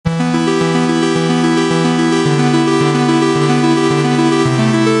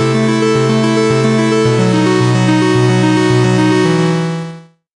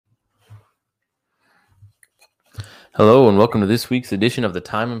Hello and welcome to this week's edition of the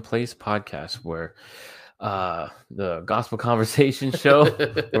Time and Place podcast, where the gospel conversation show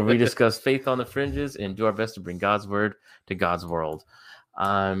where we discuss faith on the fringes and do our best to bring God's word to God's world.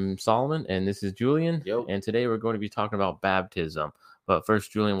 I'm Solomon and this is Julian. Yo. And today we're going to be talking about baptism. But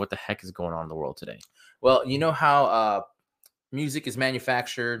first, Julian, what the heck is going on in the world today? Well, you know how music is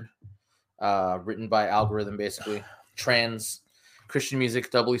manufactured, written by algorithm, basically. Trends, Christian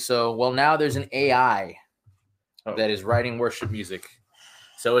music, doubly so. Well, now there's an AI that is writing worship music.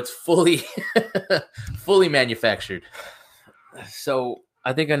 So it's fully manufactured. So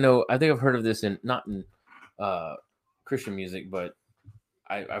I think I've heard of this not in Christian music, but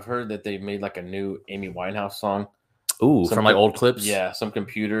I've heard that they made like a new Amy Winehouse song. Ooh, from like old clips? Yeah, some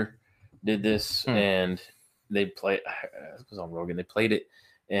computer did this and they played it was on Rogan. They played it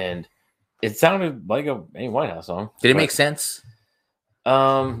and it sounded like a Amy Winehouse song. Did it make sense?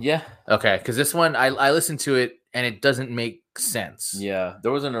 Yeah. Okay, because this one I listened to it and it doesn't make sense. Yeah,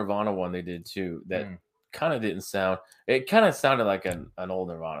 there was a Nirvana one they did too that kind of didn't sound. It kind of sounded like an old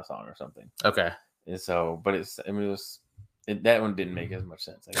Nirvana song or something. Okay, and so, but that one didn't make as much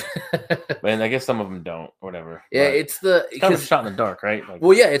sense. I guess. And I guess some of them don't, or whatever. Yeah, but it's kind of shot in the dark, right? Like,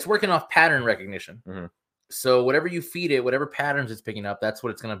 well, yeah, it's working off pattern recognition. Mm-hmm. So whatever you feed it, whatever patterns it's picking up, that's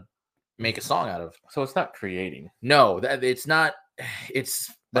what it's gonna make a song out of. So it's not creating. No, it's not.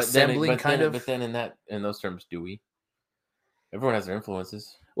 It's assembling kind of. But then in those terms, do we? Everyone has their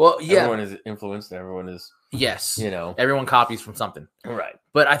influences. Well, yeah. Everyone is influenced. Everyone is. Yes. Everyone copies from something. Right.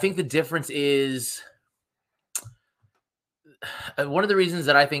 But I think the difference is one of the reasons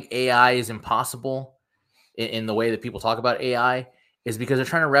that I think AI is impossible in the way that people talk about AI is because they're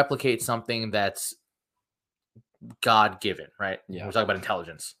trying to replicate something that's God-given, right? Yeah. We're talking about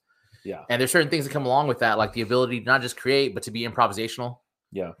intelligence. Yeah. And there's certain things that come along with that, like the ability to not just create, but to be improvisational.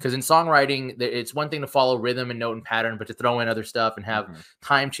 Yeah. Because in songwriting, it's one thing to follow rhythm and note and pattern, but to throw in other stuff and have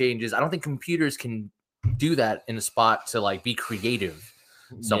time changes. I don't think computers can do that in a spot to like be creative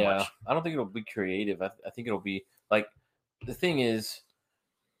so much. I don't think it'll be creative. I think it'll be like, the thing is,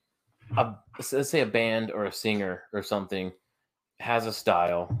 let's say a band or a singer or something has a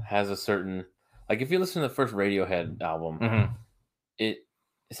style, has a certain, like if you listen to the first Radiohead album, it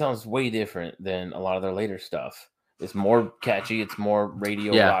sounds way different than a lot of their later stuff. It's more catchy. It's more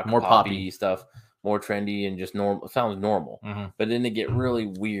radio rock, more poppy stuff, more trendy and just normal. It sounds normal, but then they get really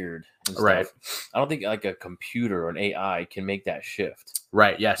weird. And stuff. Right. I don't think like a computer or an AI can make that shift.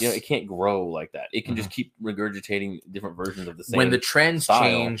 Right. Yes. It can't grow like that. It can just keep regurgitating different versions of the same. When the trends style.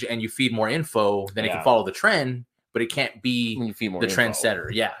 Change and you feed more info, then it can follow the trend, but it can't be when you feed more the info. trendsetter.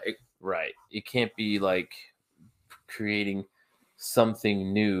 Yeah. Right. It can't be like creating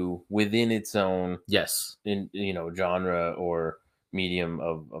something new within its own genre or medium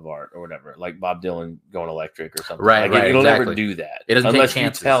of art or whatever, like Bob Dylan going electric or something. Right, like it'll exactly. never do that. It doesn't unless take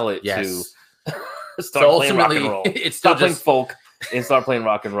chances. You tell it to start playing rock and roll. It's still playing folk and start playing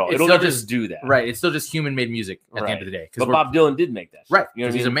rock and roll. It'll never just do that. Right. It's still just human made music at the end of the day. But Bob Dylan did make that. Right. You know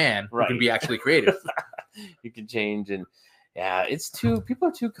what he's a man who can be actually creative. You can change and people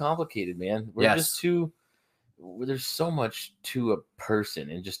are too complicated, man. We're just too. There's so much to a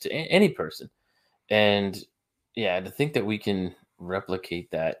person and just to any person. And to think that we can replicate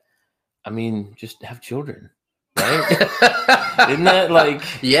that, I mean, just have children, right? Isn't that like,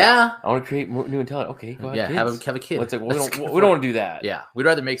 I want to create more new intelligence. Okay, go ahead. Have a kid. Well, we don't want to do that. Yeah, we'd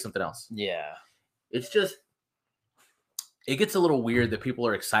rather make something else. Yeah. It's just, it gets a little weird that people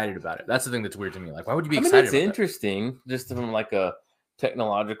are excited about it. That's the thing that's weird to me. Like, why would you be excited it's about interesting just from like a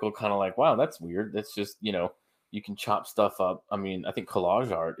technological kind of like, wow, that's weird. That's just, you can chop stuff up. I mean, I think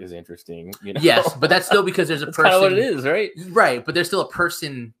collage art is interesting. Yes, but that's still because there's a person. That's kind of what it is, right? Right, but there's still a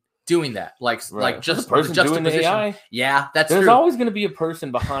person doing that. Like just a person doing the AI. Yeah, there's always going to be a person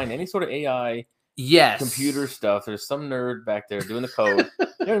behind any sort of AI. Yes, computer stuff. There's some nerd back there doing the code.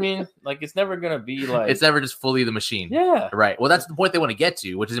 You know what I mean? Like it's never going to be like it's never just fully the machine. Yeah, right. Well, that's the point they want to get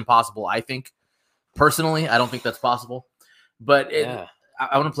to, which is impossible. I think personally, I don't think that's possible. But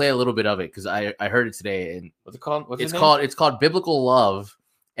I want to play a little bit of it because I heard it today. And what's it called? It's called Biblical Love,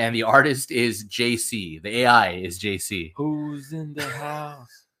 and the artist is JC. The AI is JC. Who's in the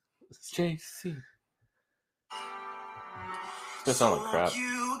house? It's JC. It's gonna sound like crap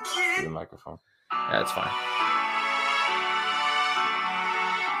to the microphone. That's fine.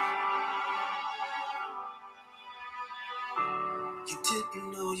 You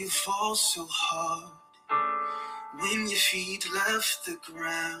didn't know you fall so hard when your feet left the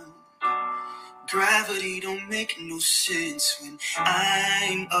ground. Gravity don't make no sense when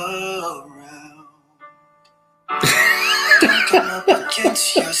I'm around. Don't come up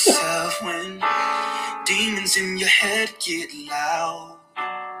against yourself when Demons in your head get loud.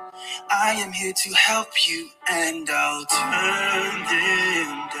 I am here to help you, and I'll turn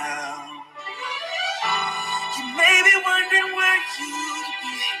them down. You may be wondering where you'd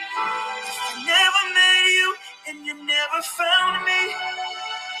be if I never met you and you never found me.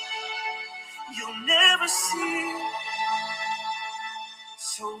 You'll never see.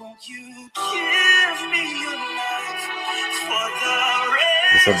 So won't you give me your life for the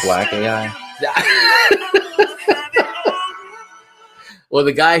rest? It's a black AI. Well,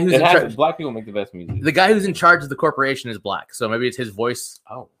 the guy who's in charge, black people make the best music. the guy who's in charge of the corporation is black, so maybe it's his voice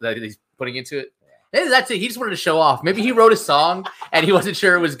that he's putting into it. Maybe that's it. He just wanted to show off. Maybe he wrote a song and he wasn't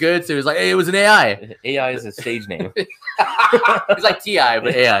sure it was good, so he was like, "Hey, it was an AI." AI is a stage name. It's like T.I.,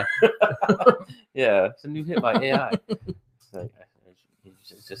 but AI. Yeah, it's a new hit by AI.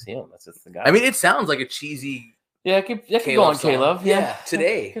 It's just him. That's just the guy. I mean, it sounds like a cheesy. Yeah, I could go on K-Love. Yeah,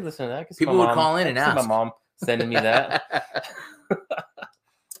 today. I could listen to that. People would call in and ask. My mom sending me that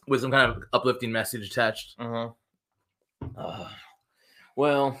with some kind of uplifting message attached.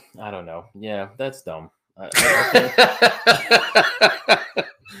 Well, I don't know. Yeah, that's dumb. I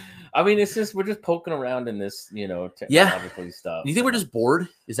mean, it's just we're just poking around in this, technological stuff. Do you think we're just bored?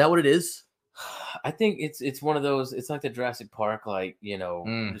 Is that what it is? I think it's one of those. It's like the Jurassic Park,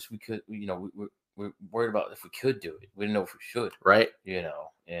 just we could, we're worried about if we could do it. We didn't know if we should, right?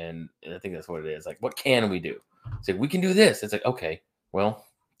 And I think that's what it is. Like, what can we do? It's like we can do this. It's like, okay, well,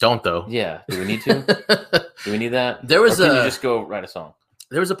 don't though. Yeah, do we need to? Do we need that? There was you just go write a song.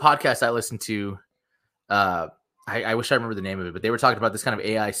 There was a podcast I listened to. I wish I remember the name of it, but they were talking about this kind of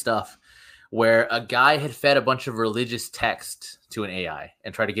AI stuff where a guy had fed a bunch of religious text to an AI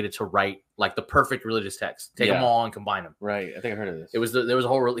and tried to get it to write like the perfect religious text, take them all and combine them. Right. I think I heard of this. There was a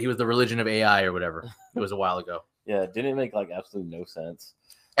whole, he was the religion of AI or whatever. It was a while ago. Yeah. Didn't it make like absolutely no sense?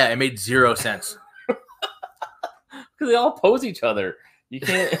 Yeah. It made 0 sense. Because they all oppose each other. You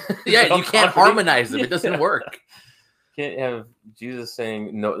can't. Yeah. You can't harmonize them. It doesn't work. Can't have Jesus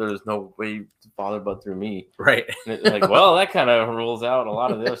saying no. There's no way, Father, but through me. Right. Like, well, that kind of rules out a lot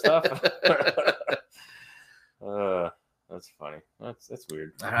of the other stuff. That's funny. That's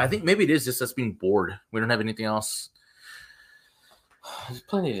weird. I think maybe it is just us being bored. We don't have anything else. There's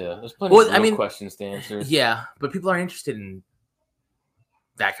plenty of questions to answer. Yeah, but people aren't interested in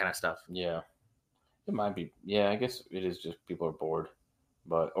that kind of stuff. Yeah, it might be. Yeah, I guess it is just people are bored,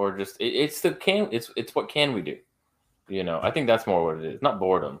 or just it's what can we do? I think that's more what it is. Not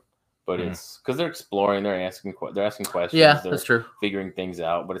boredom, but it's because they're exploring. They're asking questions. Yeah, they're that's true. Figuring things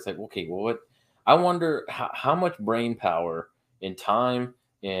out. But it's like, okay, well, what? I wonder how much brain power and time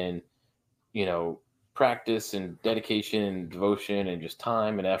and practice and dedication and devotion and just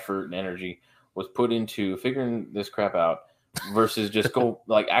time and effort and energy was put into figuring this crap out versus just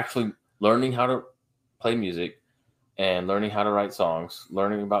actually learning how to play music and learning how to write songs,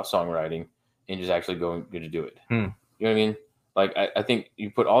 learning about songwriting, and just actually going to do it. You know what I mean? Like, I think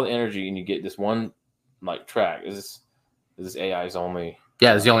you put all the energy and you get this one track. Is this AI's only?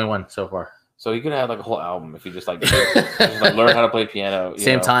 Yeah, it's the only one so far. So you could have a whole album if you just learn how to play piano.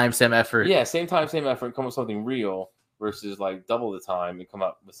 Same time, same effort. Yeah, same time, same effort. Come with something real versus double the time and come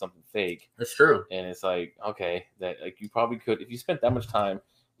up with something fake. That's true. And it's okay, that you probably could, if you spent that much time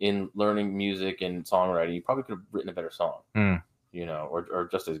in learning music and songwriting, you probably could have written a better song. Or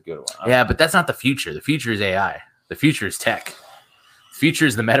just as good one. Yeah, but that's not the future. The future is AI. The future is tech. The future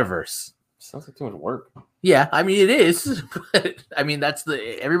is the metaverse. Sounds like too much work. Yeah, I mean it is. But I mean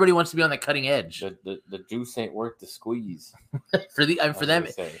everybody wants to be on the cutting edge. The juice ain't worth the squeeze. For them,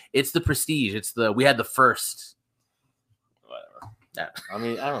 it's the prestige. We had the first. Whatever. Yeah. I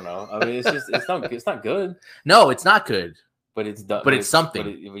mean, I don't know. I mean, it's not good. No, it's not good. But it's done. But it's something.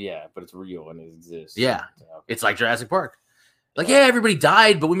 But it's real and it exists. Yeah, it's like Jurassic Park. Everybody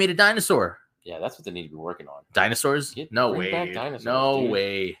died, but we made a dinosaur. Yeah, that's what they need to be working on. Dinosaurs? No way. Dinosaurs, no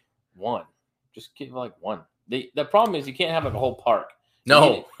way. One. Just give one. The problem is you can't have a whole park.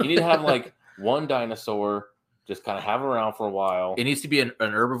 No. You need to have one dinosaur, just kind of have it around for a while. It needs to be an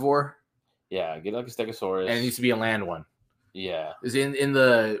herbivore. Yeah, get a Stegosaurus. And it needs to be a land one. Yeah. Is in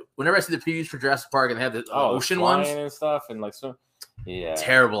the whenever I see the previews for Jurassic Park and they have the ocean ones and stuff and so. Yeah.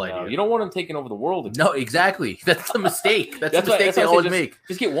 Terrible idea. You don't want them taking over the world again. No, exactly. That's the mistake. That's the mistake they always make.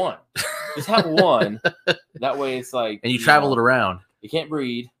 Just get one. Just have one. That way it's and you travel it around. You can't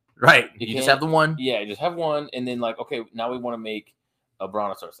breed. Right. You just have the one. Yeah, just have one. And then okay, now we want to make a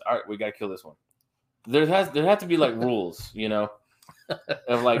brontosaurus. All right, we got to kill this one. There have to be rules, of we make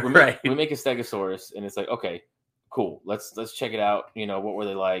a Stegosaurus and it's okay, cool. Let's check it out. What were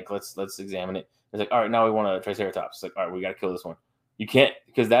they like? Let's examine it. It's all right, now we want a Triceratops. It's all right, we got to kill this one. You can't,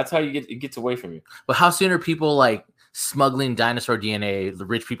 because that's how it gets away from you. But how soon are people like smuggling dinosaur DNA? The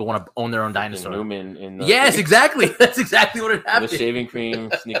rich people want to own their own dinosaur. Newman in the yes, exactly. That's exactly what it happened. The shaving cream,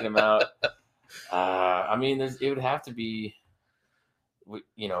 sneaking them out. I mean, it would have to be. We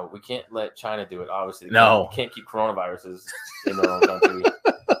can't let China do it. Obviously, no, we can't keep coronaviruses in their own country.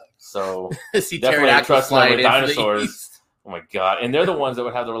 So see definitely trust them with dinosaurs. Oh my god! And they're the ones that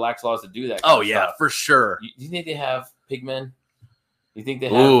would have the relaxed laws to do that. Oh yeah, stuff. For sure. Do you think they have pigmen? You think they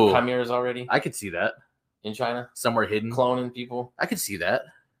have chimeras already? I could see that in China, somewhere hidden, cloning people. I could see that.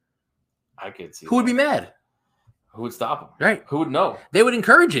 I could see. Who would be mad? Who would stop them? Right. Who would know? They would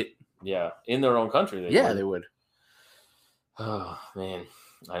encourage it. Yeah, in their own country. They would. Oh man,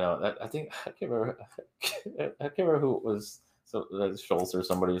 I know. I think I can't remember. I can't remember who it was. So like Schultz or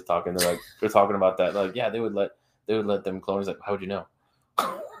somebody was talking. They're talking about that. Like, yeah, they would let them clone. He's like, how would you know?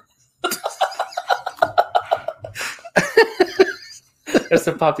 That's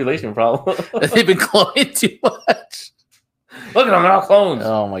a population problem. They've been cloning too much. Look at them, they're all clones.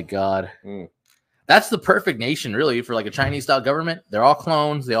 Oh my god. That's the perfect nation, really, for like a Chinese style government. They're all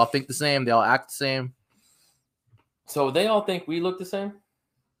clones. They all think the same. They all act the same. So they all think we look the same?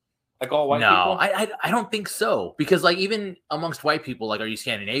 Like all white people? No, I don't think so. Because like even amongst white people, like, are you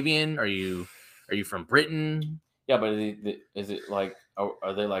Scandinavian? Are you from Britain? Yeah, but is it like,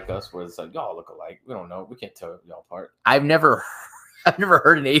 are they like us where it's like, y'all look alike? We don't know. We can't tell y'all apart. I've never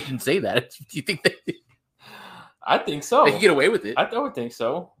heard an Asian say that. Do you think they? I think so. They can get away with it. I would think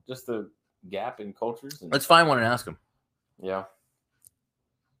so. Just the gap in cultures. Let's find one and ask them. Yeah.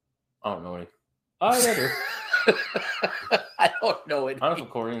 I don't know any. I don't know any. I know some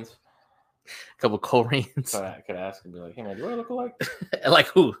Koreans. A couple Koreans. Could ask and be like, hey man, do I look alike? Like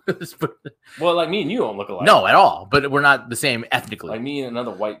who? Well, like me and you don't look alike. No, at all. But we're not the same ethnically. Like me and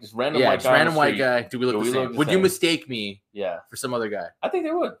another white, just random white guy. Random white guy. Do we look the same? Would you mistake me? Yeah. For some other guy? I think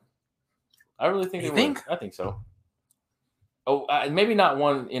they would. I really think they would. I think so. Oh, maybe not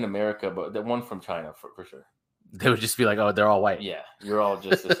one in America, but the one from China for sure. They would just be like, "Oh, they're all white." Yeah, you're all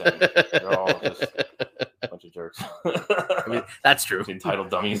just the same. You're all just a bunch of jerks. I mean, that's true. Entitled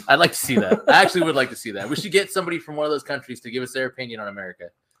dummies. I'd like to see that. I actually would like to see that. We should get somebody from one of those countries to give us their opinion on America.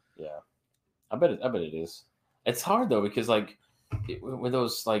 Yeah, I bet it is. It's hard though because like with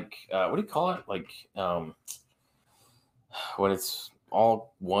those like what do you call it? Like when it's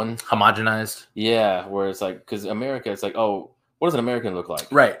all one homogenized. Yeah, where it's like because America, it's like, oh, what does an American look like?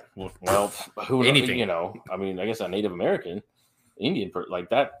 Right. Well, who anything, you know? I mean, I guess a Native American, Indian, like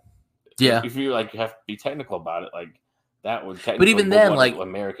that. Yeah. If you like, you have to be technical about it, like that would technically. But even then, like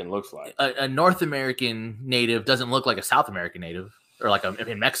American looks like a North American native doesn't look like a South American native, or like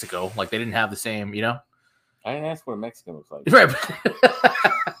in Mexico, like they didn't have the same, you know. I didn't ask what a Mexican looks like. Right.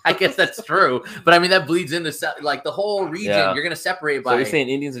 I guess that's true, but I mean that bleeds into like the whole region. Yeah. You're gonna separate by. So you're saying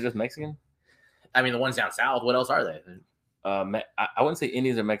Indians are just Mexican? I mean, the ones down south. What else are they? I wouldn't say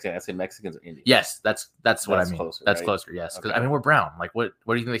Indians are Mexican. I'd say Mexicans are Indians. Yes, that's what I mean. Closer, that's right? closer. Yes, because okay. I mean we're brown. Like what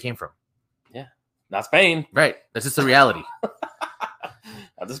do you think they came from? Yeah, not Spain. Right. That's just the reality.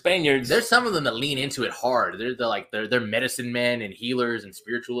 Not the Spaniards. There's some of them that lean into it hard. They're medicine men and healers and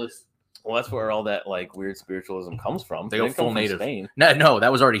spiritualists. Well, that's where all that like weird spiritualism comes from. They go full native. Spain. No,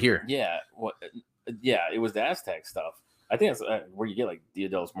 that was already here. Yeah. Well, yeah, it was the Aztec stuff. I think that's where you get like Dia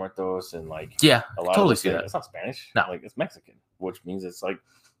de los Muertos and like a lot totally of see that. It's not Spanish. No, like it's Mexican, which means it's like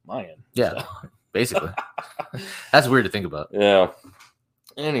Mayan. Yeah, so. Basically. That's weird to think about. Yeah.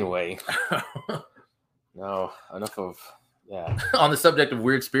 Anyway, no, enough of that. On the subject of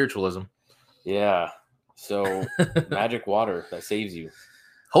weird spiritualism. Yeah. So magic water that saves you.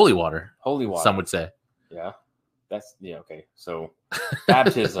 Holy water. Holy water. Some would say. Yeah. Okay. So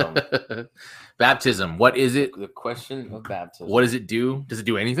baptism. Baptism. What is it? The question of baptism. What does it do? Does it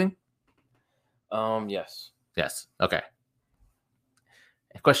do anything? Yes. Yes. Okay.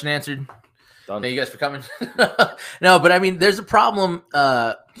 Question answered. Done. Thank you guys for coming. No, but I mean, there's a problem.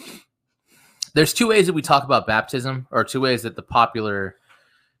 There's two ways that we talk about baptism, or two ways that the popular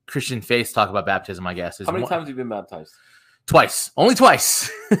Christian faiths talk about baptism, I guess. How many times have you been baptized? Twice. Only twice.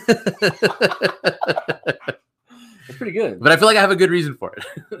 That's pretty good. But I feel like I have a good reason for it.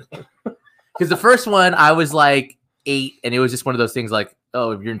 Because the first one, I was like 8, and it was just one of those things like,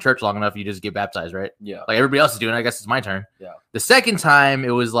 oh, if you're in church long enough, you just get baptized, right? Yeah. Like everybody else is doing it, I guess it's my turn. Yeah. The second time,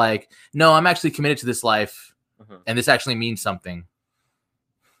 it was like, no, I'm actually committed to this life, and this actually means something.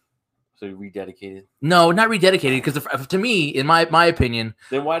 So you rededicated? No, not rededicated, because to me, in my opinion...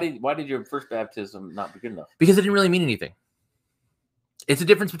 Then why did your first baptism not be good enough? Because it didn't really mean anything. It's the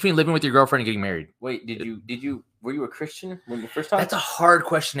difference between living with your girlfriend and getting married. Wait, were you a Christian when the first time? That's a hard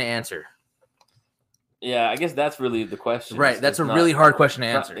question to answer. Yeah, I guess that's really the question. Right. That's a really hard question to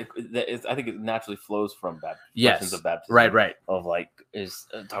answer. I think it naturally flows from questions of baptism. Right. Of like is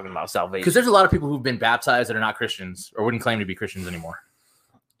talking about salvation. Because there's a lot of people who've been baptized that are not Christians or wouldn't claim to be Christians anymore.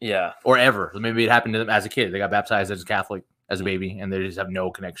 Yeah. Or ever. Maybe it happened to them as a kid. They got baptized as a Catholic as a baby, and they just have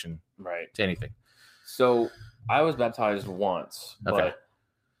no connection to anything. So I was baptized once, but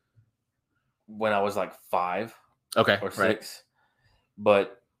when I was like 5 or 6.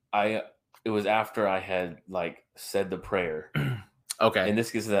 But it was after I had like said the prayer. Okay. And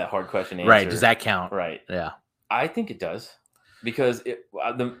this gets to that hard question answer. Right. Does that count? Right. Yeah. I think it does. Because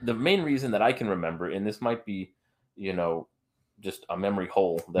the main reason that I can remember, and this might be, just a memory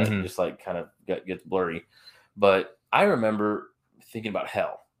hole that just like kind of gets blurry. But I remember thinking about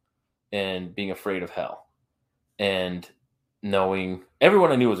hell and being afraid of hell and knowing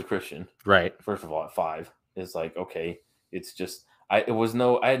everyone I knew was a Christian. Right. First of all, at 5, it's like, okay, it's just, I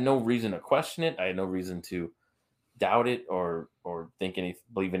had no reason to question it. I had no reason to doubt it or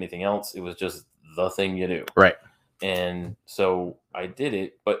believe anything else. It was just the thing you do. Right. And so I did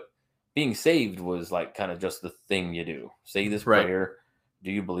it, but being saved was like kind of just the thing you do. Say this prayer.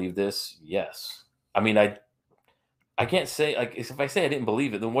 Do you believe this? Yes. I mean, I can't say, like, if I say I didn't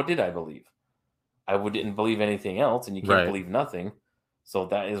believe it, then what did I believe? I didn't believe anything else, and you can't believe nothing. So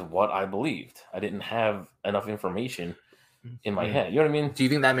that is what I believed. I didn't have enough information in my head. You know what I mean? Do you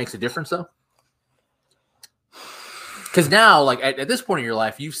think that makes a difference, though? Because now, like at this point in your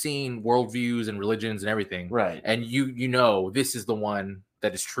life, you've seen worldviews and religions and everything, right? And you know this is the one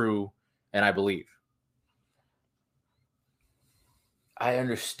that is true, and I believe. I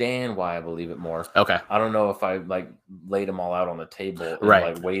understand why I believe it more. Okay. I don't know if I like laid them all out on the table and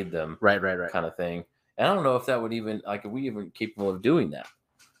like weighed them, right, kind of thing. And I don't know if that would even are we even capable of doing that?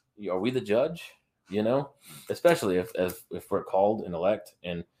 Are we the judge? Especially if we're called and elect,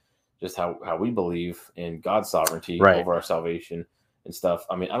 and just how we believe in God's sovereignty over our salvation and stuff.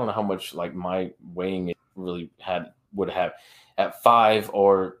 I mean, I don't know how much like my weighing it really would have at 5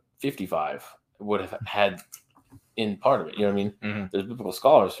 or 55 would have had in part of it. You know what I mean? Mm-hmm. There's biblical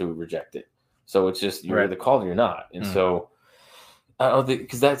scholars who reject it. So it's just you're either called or you're not. And so I don't think,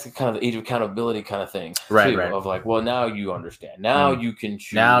 because that's kind of the age of accountability kind of thing. Right. Of like, well, now you understand. Now you can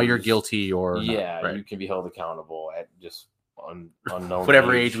choose. Now you're guilty or not. You can be held accountable at just unknown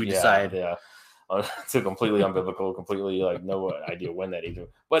whatever age we decide. Yeah. It's a completely unbiblical, completely like no idea when that age is.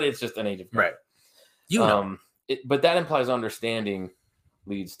 But it's just an age of right. But that implies understanding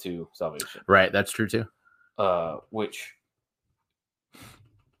leads to salvation. Right. That's true too. Which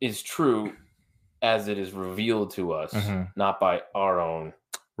is true as it is revealed to us, not by our own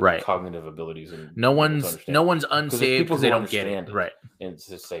cognitive abilities. And no one's unsaved because they don't get it. Right. And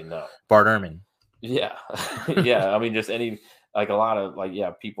just say no. Bart Ehrman. Yeah. Yeah. I mean, just any, like a lot of like,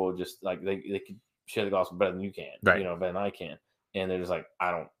 people just like, they could share the gospel better than you can, better than I can. And they're just like,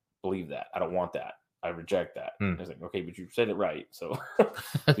 I don't believe that. I don't want that. I reject that. It's like, okay, but you said it right. So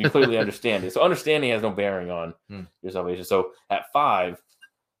you clearly understand it. So understanding has no bearing on your salvation. So at 5,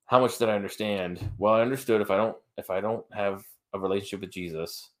 how much did I understand? Well, I understood if I don't have a relationship with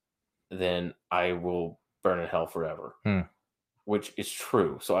Jesus, then I will burn in hell forever, which is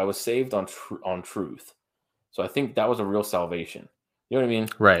true. So I was saved on truth. So I think that was a real salvation. You know what I mean?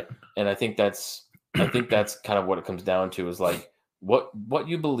 Right. And I think that's kind of what it comes down to is like what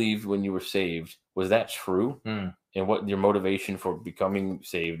you believed when you were saved, was that true? And what your motivation for becoming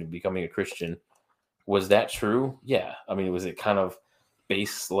saved and becoming a Christian, was that true? Yeah. I mean, was it kind of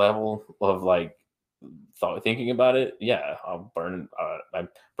base level of like thinking about it? Yeah. I burn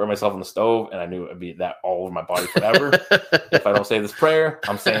myself on the stove, and I knew it would be that all over my body forever. If I don't say this prayer,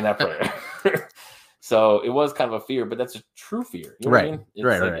 I'm saying that prayer. So it was kind of a fear, but that's a true fear. You know what I mean? It's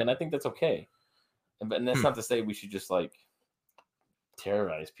right. And I think that's okay. And that's not to say we should just like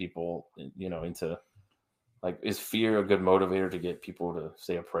terrorize people, into like, is fear a good motivator to get people to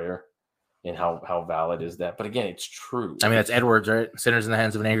say a prayer? And how valid is that? But again, it's true. I mean, that's Edwards, right? Sinners in the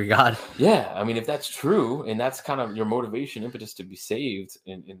hands of an angry God. Yeah. I mean, if that's true, and that's kind of your motivation, impetus to be saved,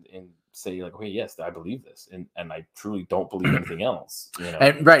 and say like, okay, yes, I believe this, and I truly don't believe anything else.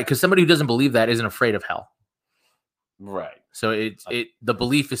 And, right, because somebody who doesn't believe that isn't afraid of hell. Right. So the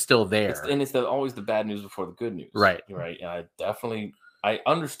belief is still there, it's always the bad news before the good news. Right. Right. And I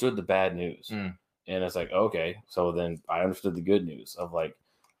understood the bad news, and it's like, okay, so then I understood the good news of like,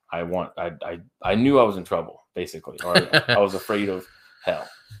 I knew I was in trouble, basically, or I was afraid of hell.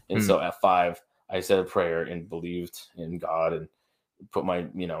 And so at 5, I said a prayer and believed in God and put my,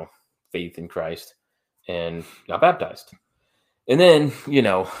 faith in Christ and got baptized. And then,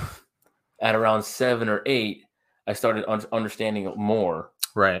 at around 7 or 8, I started understanding it more.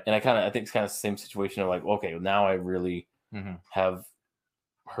 Right. And I think it's kind of the same situation of like, okay, now I really have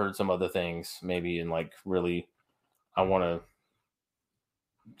heard some other things maybe, and like really I want to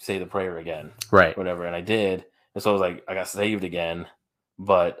say the prayer again. Right. Whatever. And I did. And so I was like, I got saved again,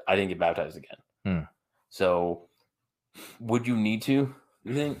 but I didn't get baptized again. So would you need to,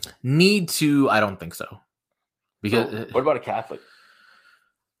 you think? Need to? I don't think so. Because so what about a Catholic?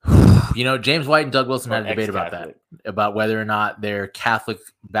 You know, James White and Doug Wilson had a debate about that, about whether or not their Catholic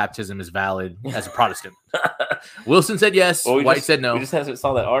baptism is valid as a Protestant. Wilson said yes. Well, White said no. We just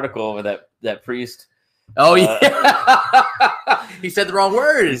saw that article of that priest. Oh, yeah. He said the wrong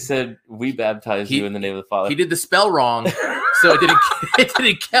word. He said, we baptize you in the name of the Father. He did the spell wrong, so it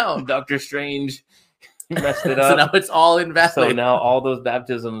didn't count. Doctor Strange messed it up. So now it's all invalid. So now all those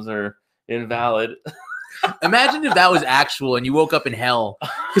baptisms are invalid. Imagine if that was actual and you woke up in hell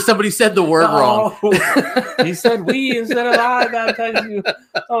because somebody said the word wrong. He said we instead of I baptize you.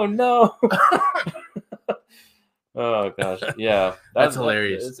 Oh, no. Oh, gosh. Yeah. That's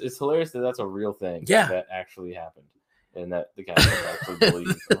hilarious. It's hilarious that that's a real thing. Yeah. That actually happened. And that the Catholics actually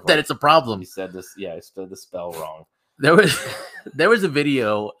believe that it's a problem. He said this. Yeah, he said the spell wrong. There was a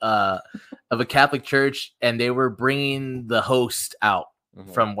video of a Catholic church, and they were bringing the host out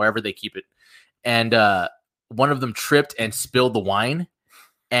from wherever they keep it. And one of them tripped and spilled the wine,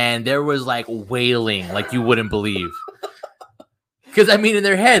 and there was like wailing like you wouldn't believe. Because I mean, in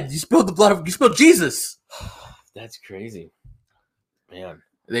their head, you spilled Jesus. That's crazy, man.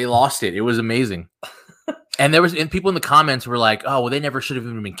 They lost it. It was amazing. And people in the comments were like, "Oh, well, they never should have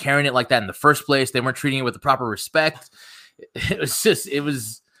even been carrying it like that in the first place. They weren't treating it with the proper respect."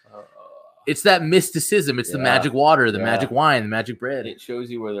 It's that mysticism. It's the magic water, the magic wine, the magic bread. It shows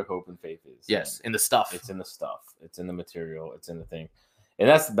you where their hope and faith is. Yes, in the stuff. It's in the stuff. It's in the material. It's in the thing. And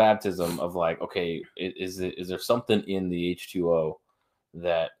that's the baptism of like, okay, is there something in the H2O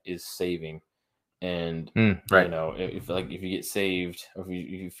that is saving? And right. You know, if you get saved, or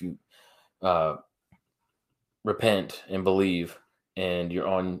if you repent and believe, and you're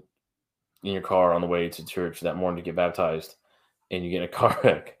in your car on the way to church that morning to get baptized, and you get in a car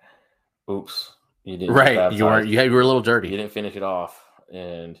wreck. Oops, you didn't. Right, you were a little dirty. You didn't finish it off,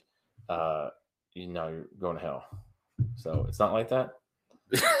 and you're going to hell. So it's not like that.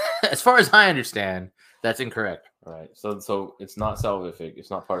 As far as I understand, that's incorrect. Right. So it's not salvific. It's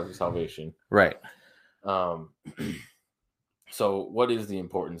not part of the salvation. Right. So what is the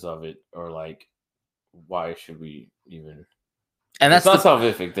importance of it, or like, why should we even? And that's not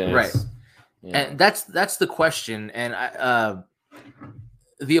salvific, then right. And that's the question. And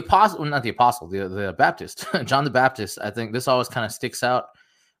the Baptist, John the Baptist, I think this always kind of sticks out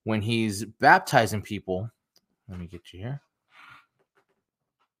when he's baptizing people. Let me get you here.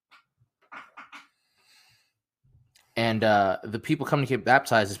 And the people come to get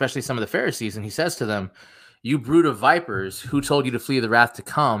baptized, especially some of the Pharisees, and he says to them, "You brood of vipers, who told you to flee the wrath to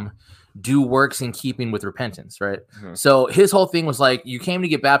come? Do works in keeping with repentance," right? Mm-hmm. So his whole thing was like, you came to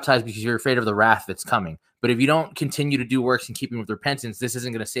get baptized because you're afraid of the wrath that's coming. But if you don't continue to do works in keeping with repentance, this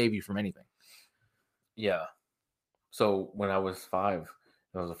isn't going to save you from anything. Yeah. So when I was 5,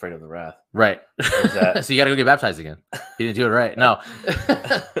 I was afraid of the wrath. Right. So you got to go get baptized again. You didn't do it right. No.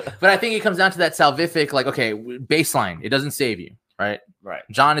 But I think it comes down to that salvific, like, okay, baseline. It doesn't save you, right? Right.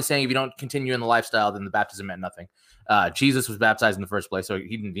 John is saying if you don't continue in the lifestyle, then the baptism meant nothing. Jesus was baptized in the first place, so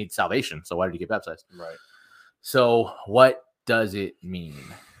he didn't need salvation. So why did he get baptized? Right. So what does it mean?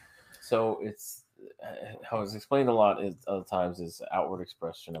 So it's how it's explained a lot other times is outward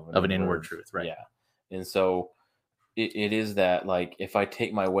expression of an inward truth, right? Yeah. And so it is that, like, if I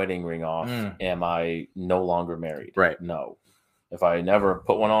take my wedding ring off, am I no longer married? Right. No. If I never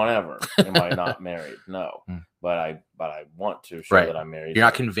put one on ever, am I not married? No. But I want to show that I'm married. You're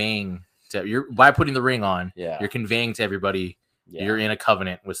not conveying by putting the ring on. Yeah. You're conveying to everybody you're in a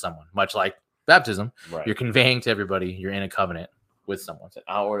covenant with someone, much like baptism. Right. You're conveying to everybody you're in a covenant with someone. It's an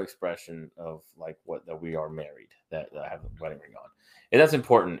outward expression of like that we are married, that I have a wedding ring on, and that's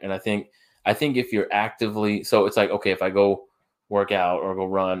important. And I think if you're actively, so it's like, okay, if I go work out or go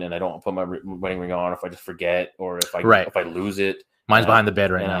run and I don't put my wedding ring on, if I just forget, or if I lose it. Mine's behind the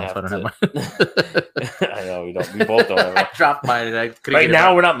bed right now, so I don't have mine. I know we both don't have mine. I dropped mine. Right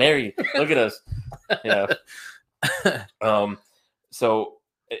now we're not married. Look at us. Yeah. So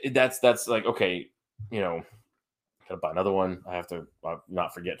that's like, okay, gotta buy another one. I have to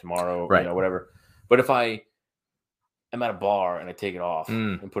not forget tomorrow, right? Whatever. But if I am at a bar and I take it off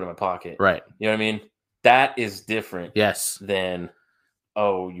and put it in my pocket, right? You know what I mean? That is different. Yes. Than,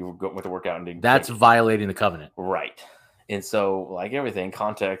 you were going to work out and didn't. That's violating the covenant, right? And so, like everything,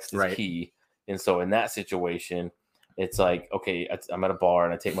 context is right. key. And so, in that situation, It's like, okay, I'm at a bar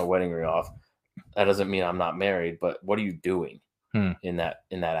and I take my wedding ring off. That doesn't mean I'm not married, but what are you doing in that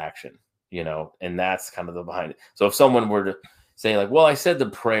action? You know, and that's kind of the behind it. So if someone were to say like, well, I said the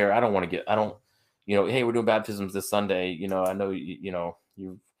prayer, hey, we're doing baptisms this Sunday. You know, I know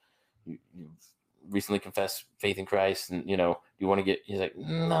you've recently confessed faith in Christ, and you know, you want to get. He's like,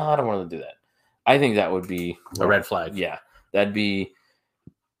 no, I don't want to do that. I think that would be a red flag. Yeah, that'd be.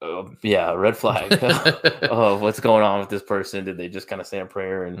 A red flag. Oh, what's going on with this person? Did they just kind of say a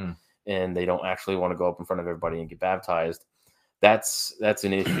prayer and they don't actually want to go up in front of everybody and get baptized? That's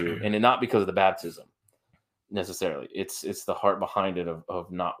an issue, and not because of the baptism necessarily. It's the heart behind it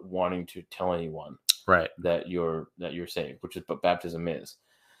of not wanting to tell anyone that you're saved, which is what baptism is.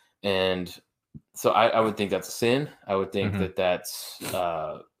 And so I would think that's a sin. I would think that that's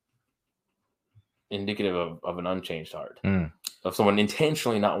indicative of an unchanged heart, of someone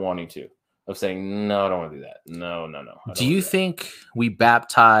intentionally not wanting to, of saying, no, I don't want to do that. No. Do you think we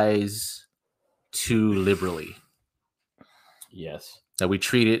baptize too liberally? Yes. That we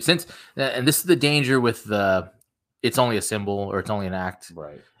treat it and this is the danger with it's only a symbol or it's only an act,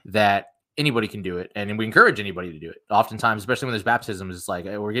 right? That anybody can do it, and we encourage anybody to do it. Oftentimes, especially when there's baptisms, it's like,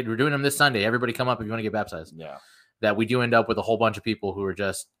 hey, we're doing them this Sunday. Everybody come up if you want to get baptized. Yeah. That we do end up with a whole bunch of people who are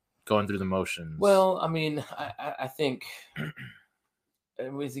just going through the motions. Well, I mean, I think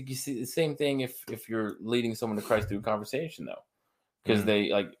you see the same thing if you're leading someone to Christ through a conversation, though, because they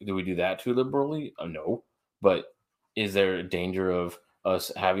like, do we do that too liberally? No, but is there a danger of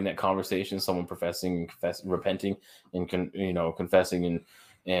us having that conversation, someone repenting and confessing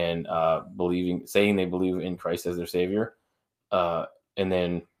and believing, saying they believe in Christ as their savior, and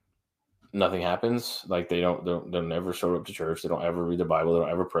then nothing happens? Like they'll never show up to church, they don't ever read the Bible, they don't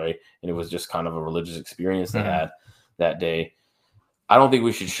ever pray, and it was just kind of a religious experience they had that day. I don't think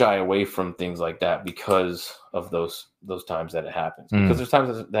we should shy away from things like that because of those times that it happens, because there's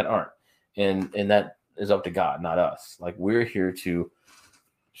times that aren't, and that is up to God, not us. Like, we're here to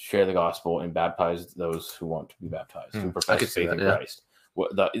share the gospel and baptize those who want to be baptized, who profess faith in Christ.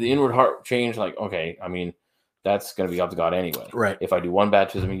 The inward heart change, like, okay, I mean, that's going to be up to God anyway. Right. If I do one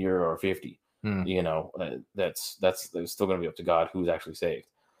baptism a year or 50, that's still going to be up to God who's actually saved.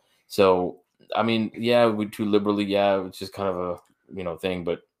 So, I mean, yeah, we too liberally, yeah, it's just kind of a thing,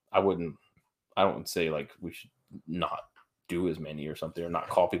 but I don't say like we should not do as many or something, or not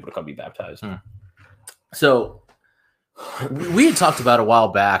call people to come be baptized. So we had talked about a while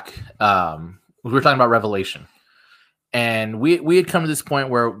back. We were talking about Revelation, and we had come to this point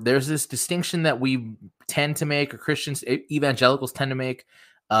where there's this distinction that we tend to make, or Christians, evangelicals tend to make,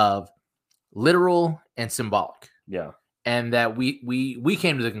 of literal and symbolic. Yeah. And that we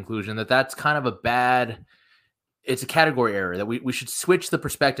came to the conclusion that that's kind of it's a category error, that we should switch the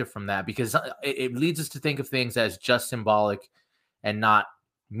perspective from that, because it leads us to think of things as just symbolic and not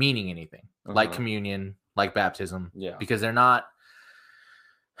meaning anything, like communion, like baptism, because they're not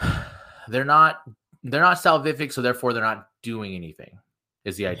salvific, so therefore they're not doing anything,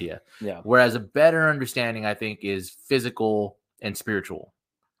 is the idea. Yeah. Whereas a better understanding, I think, is physical and spiritual.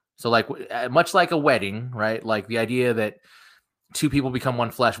 So like, much like a wedding, right? Like the idea that two people become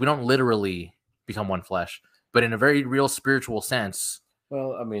one flesh. We don't literally become one flesh, but in a very real spiritual sense.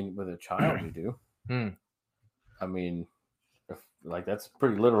 Well, I mean, with a child, you do. I mean, like, that's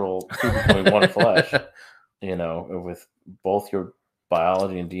pretty literal, two becoming one flesh, with both your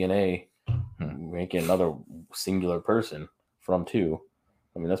biology and DNA making another singular person from two.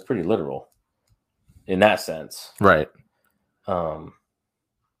 I mean, that's pretty literal in that sense. Right.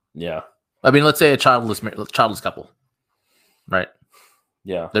 Yeah. I mean, let's say a childless couple, right?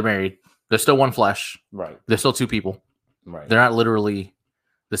 Yeah. They're married. They're still one flesh. Right. They're still two people. Right. They're not literally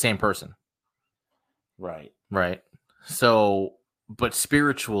the same person. Right. Right. So, but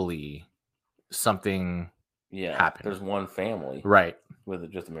spiritually, something happened. There's one family. Right.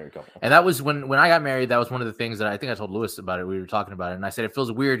 With just a married couple. And that was when I got married, that was one of the things that I think I told Lewis about it. We were talking about it, and I said it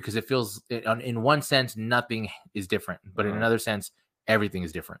feels weird because it feels, in one sense, nothing is different, but in another sense, everything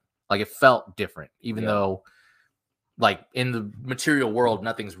is different. Like, it felt different, even though, like, in the material world,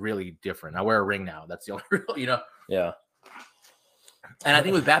 nothing's really different. I wear a ring now. That's the only real, Yeah. And I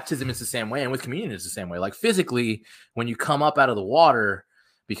think with baptism, it's the same way, and with communion, it's the same way. Like, physically, when you come up out of the water,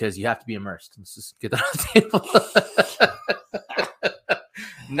 because you have to be immersed. Let's just get that on the table.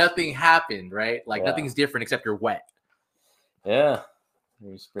 Nothing happened, right? Like, nothing's different except you're wet. Yeah.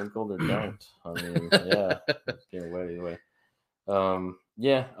 You sprinkled or don't. I mean, yeah. It's getting wet either way.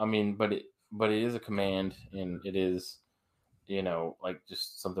 Yeah, I mean, but it is a command, and it is, like,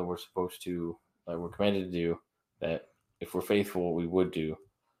 just something we're supposed to, like, we're commanded to do, that if we're faithful, we would do.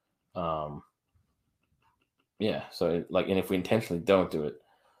 Yeah. So and if we intentionally don't do it,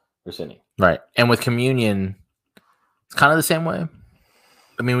 we're sinning. Right. And with communion, it's kind of the same way.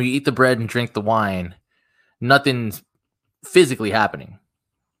 I mean, we eat the bread and drink the wine. Nothing's physically happening,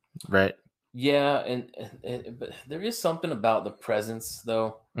 right? Yeah, and but there is something about the presence,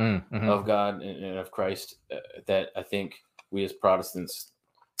 though, of God and of Christ that I think we as Protestants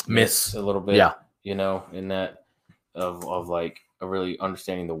miss a little bit. Yeah, in that of like really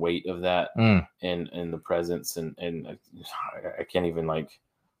understanding the weight of that and the presence, and I can't even like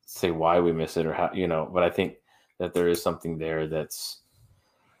say why we miss it or how, but I think that there is something there that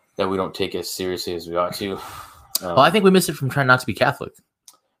we don't take as seriously as we ought to. Well, I think we miss it from trying not to be Catholic.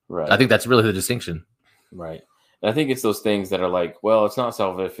 Right. I think that's really the distinction. Right. And I think it's those things that are like, well, it's not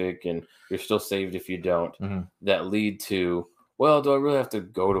salvific and you're still saved if you don't, that lead to, well, do I really have to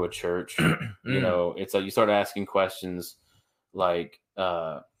go to a church? It's like you start asking questions like,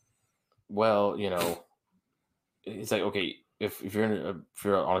 well, it's like, okay, if you're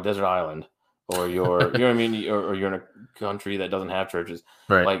on a desert island, or you're, you know what I mean, or you're in a country that doesn't have churches,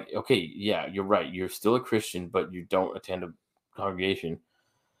 right? Like, okay, yeah, you're right. You're still a Christian, but you don't attend a congregation.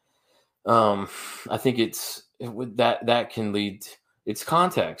 I think that can lead. It's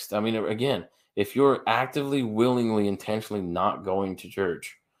context. I mean, again, if you're actively, willingly, intentionally not going to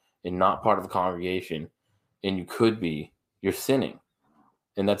church and not part of a congregation, and you could be, you're sinning.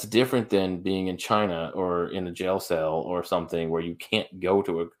 And that's different than being in China or in a jail cell or something where you can't go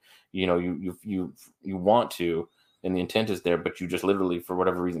to you want to, and the intent is there, but you just literally, for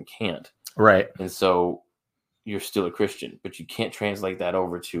whatever reason, can't. Right. And so you're still a Christian, but you can't translate that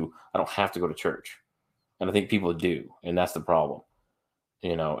over to, I don't have to go to church. And I think people do. And that's the problem,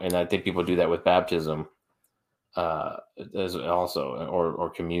 and I think people do that with baptism, as also, or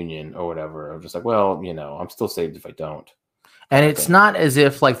communion or whatever. I'm just like, well, I'm still saved if I don't. And it's not as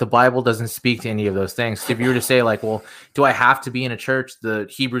if like the Bible doesn't speak to any of those things. If you were to say like, well, do I have to be in a church? The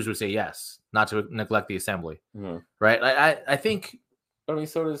Hebrews would say yes, not to neglect the assembly. Right. I think. I mean,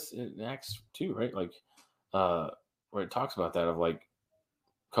 so does Acts 2, right? Like, where it talks about that of like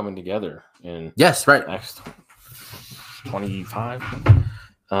coming together in yes, right. Acts 25.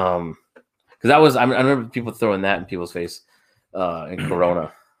 Because that was, I remember people throwing that in people's face in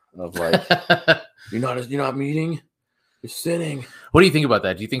Corona of like, you're not meeting. You're sinning. What do you think about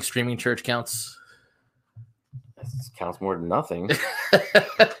that? Do you think streaming church counts? It counts more than nothing.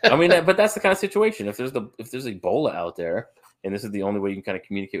 I mean, but that's the kind of situation. If there's Ebola out there, and this is the only way you can kind of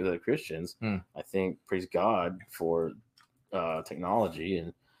communicate with other Christians, I think, praise God for technology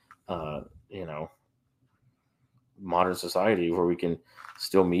and modern society where we can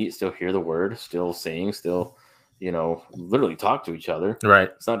still meet, still hear the word, still sing, still literally talk to each other. Right.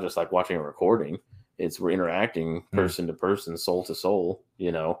 It's not just like watching a recording. We're interacting person to person, soul to soul,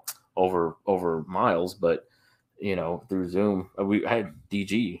 over miles, but through Zoom. I had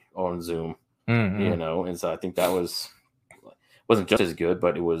DG on Zoom, and so I think that wasn't just as good,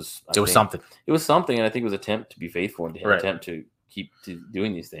 but it was something. It was something, and I think it was an attempt to be faithful and attempt to keep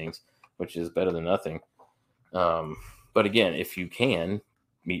doing these things, which is better than nothing. But again, if you can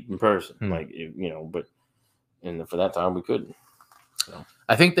meet in person, and for that time we couldn't. So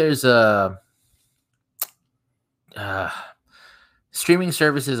I think there's streaming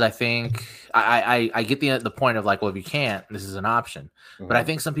services. I think I get the point of like, well, if you can't, this is an option. But I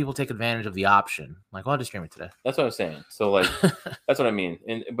think some people take advantage of the option. Like, well, I'll just stream it today. That's what I'm saying. So like, that's what I mean.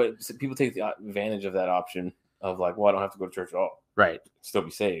 But people take the advantage of that option of like, well, I don't have to go to church at all. Right. Still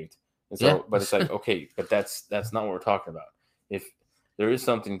be saved. And so, but it's like, okay, but that's not what we're talking about. If there is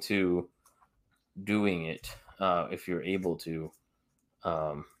something to doing it, if you're able to,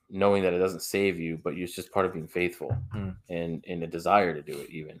 knowing that it doesn't save you, but it's just part of being faithful and a desire to do it.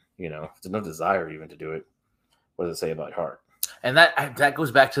 Even, if there's no desire even to do it, what does it say about heart? And that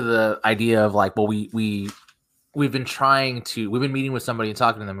goes back to the idea of like, well, we've been meeting with somebody and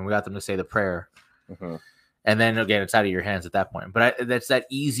talking to them, and we got them to say the prayer. And then again, it's out of your hands at that point. But that's that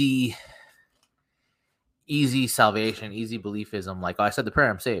easy salvation, easy beliefism. Like, oh, I said the prayer,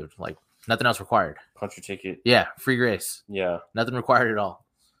 I'm saved. Like, nothing else required. Punch your ticket. Yeah, free grace. Yeah, nothing required at all.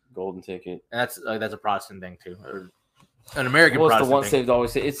 Golden ticket. And that's a Protestant thing too, or an American. Well, it's Protestant the once thing. saved,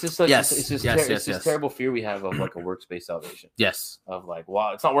 always saved. It's just like it's just terrible fear we have of like a works-based salvation. Yes. Of like,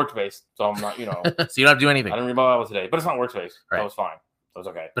 well, it's not works-based, so I'm not. So you don't have to do anything. I didn't read my Bible today, but it's not works-based. Right. So it's fine. So it's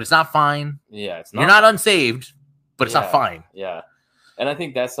okay. But it's not fine. Yeah, it's not. You're not unsaved, but it's not fine. Yeah, and I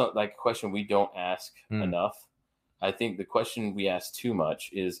think that's not like a question we don't ask enough. I think the question we ask too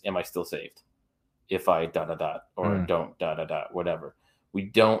much is, "Am I still saved? If I ... or don't ... whatever." We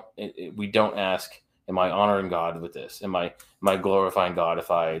don't ask, "Am I honoring God with this? Am I glorifying God if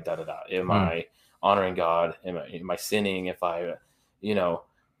I ... Am I honoring God? Am I sinning if I, you know?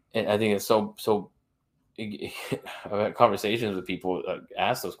 And I think it's so. I've had conversations with people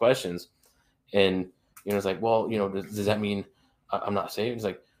ask those questions, and it's like, well, does that mean I'm not saved? It's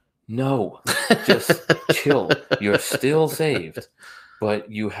like, no, just chill. You're still saved,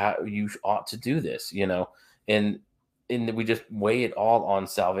 but you ought to do this, and we just weigh it all on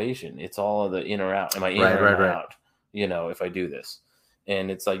salvation. It's all of the in or out. Am I in or am I out? If I do this,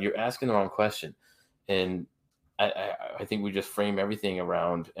 and it's like you're asking the wrong question, and I think we just frame everything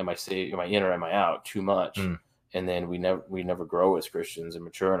around am I saved, am I in or am I out too much, and then we never grow as Christians and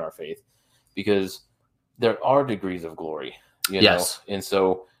mature in our faith, because there are degrees of glory, yes, and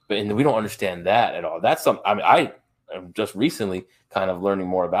so. And we don't understand that at all. That's something. I mean, I am just recently kind of learning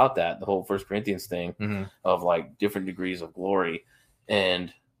more about that, the whole 1 Corinthians thing of like different degrees of glory,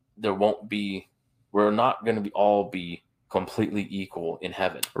 and we're not going to all be completely equal in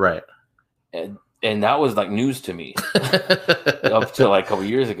heaven, right? And that was like news to me up to like a couple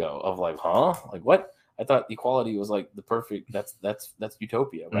years ago. Of like, huh? Like what? I thought equality was like the perfect. That's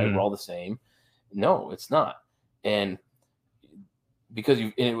utopia, right? We're all the same. No, it's not, and. Because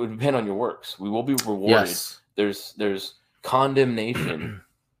it would depend on your works. We will be rewarded. Yes. There's condemnation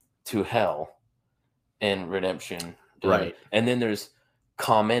to hell and redemption. Right. And then there's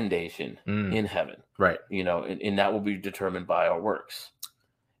commendation in heaven. Right. And that will be determined by our works.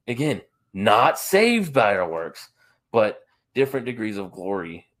 Again, not saved by our works, but different degrees of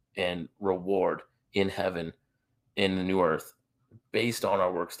glory and reward in heaven, in the new earth, based on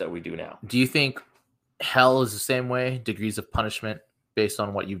our works that we do now. Do you think hell is the same way? Degrees of punishment based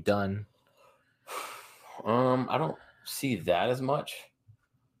on what you've done? I don't see that as much.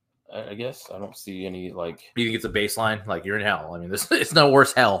 I guess I don't see any like. You think it's a baseline? Like you're in hell. I mean, it's no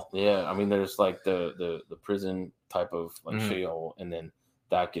worse hell. Yeah, I mean, there's like the prison type of like Sheol, and then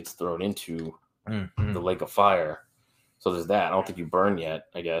that gets thrown into the lake of fire. So there's that. I don't think you burn yet,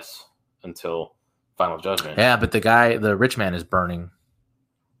 I guess, until final judgment. Yeah, but the rich man is burning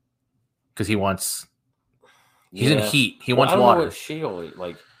because he wants. He's in heat. He wants water. I don't know what Sheol is.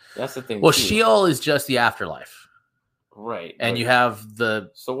 Like, that's the thing. Well, Sheol is just the afterlife. Right. And you have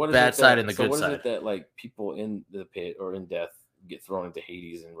the bad side and the good side. So what is it that, like, people in the pit or in death get thrown into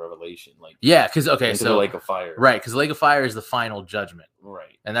Hades in Revelation? Like, yeah, because, into the lake of fire. Right, because the lake of fire is the final judgment.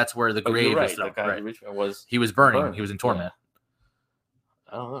 Right. And that's where the grave is. That guy, the rich man, he was burning. He was in torment.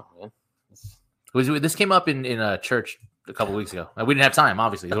 Yeah. I don't know, man. This came up in a church a couple weeks ago. We didn't have time,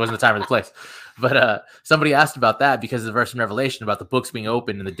 obviously. It wasn't the time or the place. But somebody asked about that because of the verse in Revelation about the books being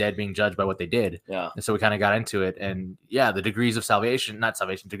opened and the dead being judged by what they did. Yeah. And so we kind of got into it. And yeah, the degrees of salvation, not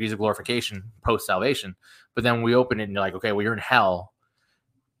salvation, degrees of glorification post-salvation. But then we open it and you're like, okay, well, you're in hell.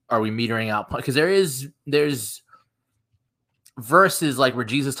 Are we metering out? Because there's verses like where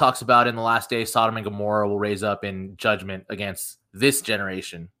Jesus talks about in the last days, Sodom and Gomorrah will raise up in judgment against this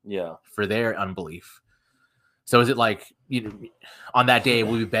generation. Yeah. For their unbelief. So is it like, on that day, it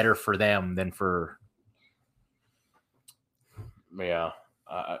will be better for them than for... Yeah.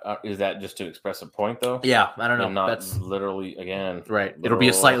 Is that just to express a point, though? Yeah, I don't know. And that's literally, again... Right. It'll be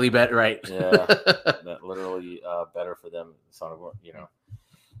a slightly better, right? Yeah. That literally better for them.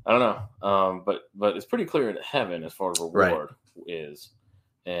 I don't know. But it's pretty clear in heaven as far as reward is.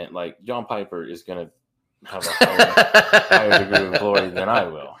 And, like, John Piper is going to have a higher degree of glory than I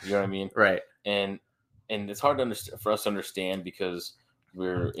will. You know what I mean? Right. And it's hard for us to understand because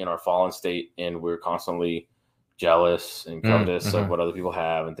we're in our fallen state and we're constantly jealous and covetous of what other people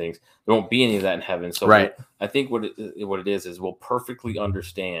have and things. There won't be any of that in heaven. So I think what it is we'll perfectly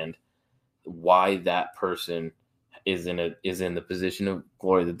understand why that person is in the position of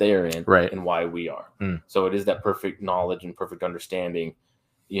glory that they are in, and why we are. So it is that perfect knowledge and perfect understanding,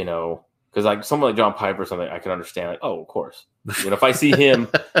 because like someone like John Piper or something, I can understand, like, oh, of course. If I see him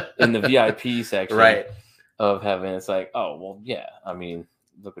in the VIP section of heaven, it's like, oh, well, yeah. I mean,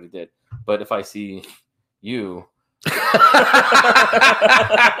 look what he did. But if I see you,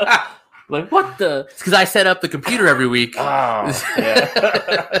 like, what the? It's because I set up the computer every week. Oh, yeah.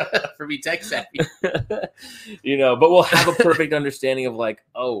 For me tech savvy. But we'll have a perfect understanding of like,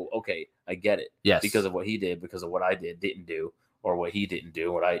 oh, okay, I get it. Yes. Because of what he did, because of what I didn't do. Or what he didn't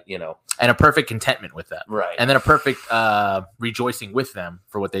do, and a perfect contentment with that, right? And then a perfect rejoicing with them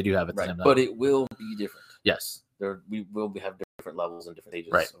for what they do have at the same time. But it will be different. Yes, we will have different levels and different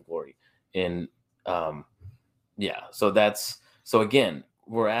stages of glory, and so again,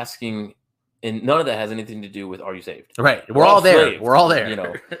 we're asking, and none of that has anything to do with are you saved? Right, we're all there. Saved, we're all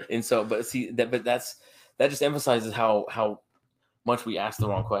there, And so, but that just emphasizes how much we ask the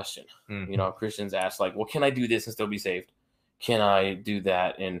wrong question. Christians ask like, well, can I do this and still be saved? Can I do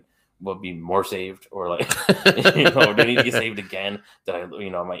that? And will be more saved, or like, do I need to get saved again?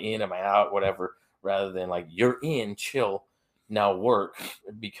 Am I in, am I out, whatever, rather than like, you're in, chill, now work,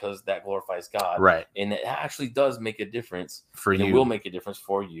 because that glorifies God. Right. And it actually does make a difference for you. It will make a difference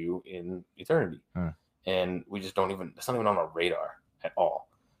for you in eternity. And we just it's not even on our radar at all.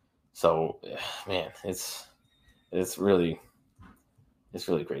 So, man, it's really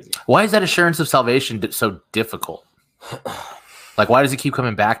crazy. Why is that assurance of salvation so difficult? Like, why does it keep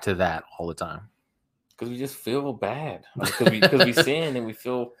coming back to that all the time? Because we just feel bad. Because we sin and we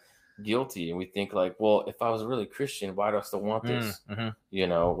feel guilty, and we think like, well, if I was really Christian, why do I still want this? Why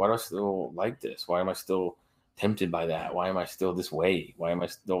do I still like this? Why am I still tempted by that? Why am I still this way? Why am I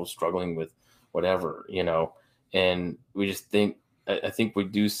still struggling with whatever? And we just think, I think we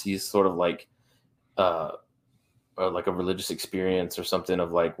do see sort of like a religious experience or something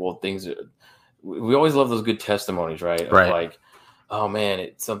of like, well, we always love those good testimonies, right? Of like, oh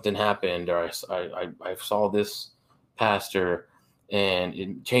man, something happened, or I saw this pastor and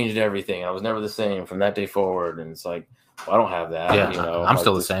it changed everything. I was never the same from that day forward. And it's like, well, I don't have that. I'm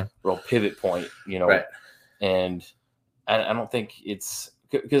still the same. Real pivot point, Right. And I don't think it's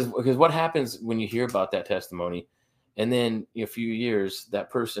because what happens when you hear about that testimony, and then in a few years that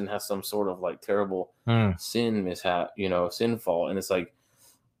person has some sort of like terrible sin mishap, sinful, and it's like,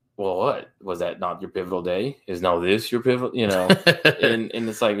 well, what was that not your pivotal day? Is now this your pivotal, and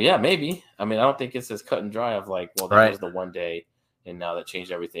it's like, yeah, maybe. I mean, I don't think it's as cut and dry of like, well, that was the one day, and now that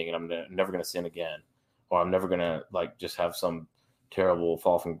changed everything, and I'm never going to sin again, or I'm never going to like just have some terrible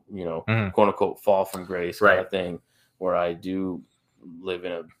fall from, quote unquote, fall from grace kind of thing, where I do live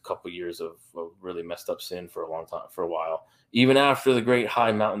in a couple years of really messed up sin for a while, even after the great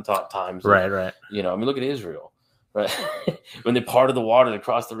high mountaintop times. Right. I mean, look at Israel. Right. When they parted the water to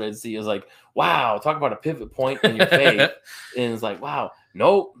cross the Red Sea, it was like, wow, talk about a pivot point in your faith. And it's like, wow,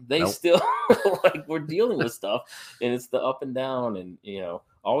 nope, still like, we're dealing with stuff, and it's the up and down, and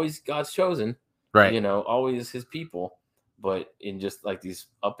always God's chosen, right? Always his people, but in just like these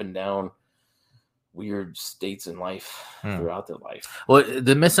up and down weird states in life throughout their life. Well,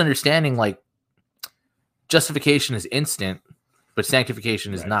 the misunderstanding, like, justification is instant, but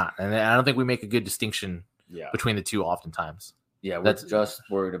sanctification is not, and I don't think we make a good distinction between the two oftentimes. Yeah, we're just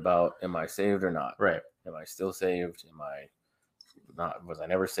worried about, am I saved or not? Right. Am I still saved? Am I not? Was I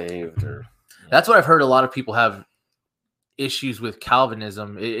never saved? Or that's what I've heard. A lot of people have issues with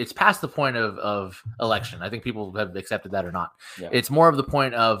Calvinism. It's past the point of election. I think people have accepted that or not. Yeah. It's more of the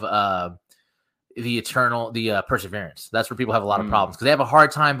point of the perseverance. That's where people have a lot of problems, because they have a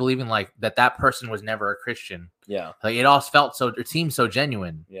hard time believing like that person was never a Christian. Yeah, like it seemed so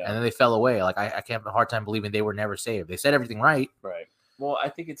genuine. Yeah, and then they fell away. Like I can't have a hard time believing they were never saved. They said everything right. Well, I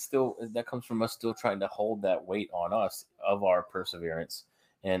think it's still, that comes from us still trying to hold that weight on us of our perseverance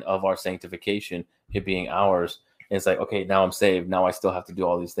and of our sanctification, it being ours. And it's like, okay, now I'm saved, now I still have to do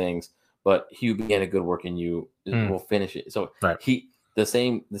all these things, but he who began a good work in you will finish it. So the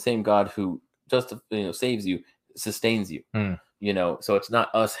same God who just saves you, sustains you. So it's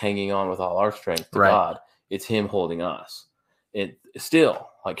not us hanging on with all our strength to God. It's him holding us. It still,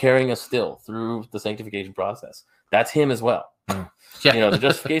 like, carrying us still through the sanctification process. That's him as well. The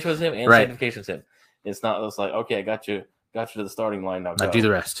justification was him, and sanctification is him. It's not just like, okay, I got you to the starting line, now do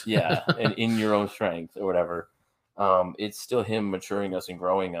the rest. And in your own strength or whatever. It's still him maturing us and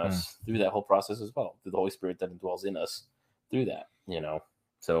growing us through that whole process as well, through the Holy Spirit that dwells in us through that.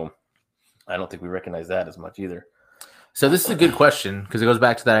 So I don't think we recognize that as much either. So this is a good question, because it goes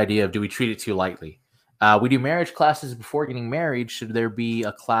back to that idea of, do we treat it too lightly? We do marriage classes before getting married. Should there be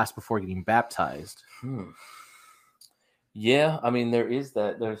a class before getting baptized? Yeah, I mean, there is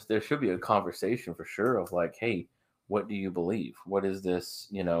that. There should be a conversation for sure of like, hey, what do you believe? What is this?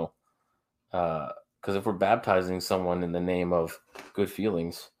 Because if we're baptizing someone in the name of good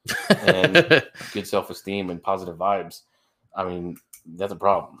feelings and good self-esteem and positive vibes, I mean, that's a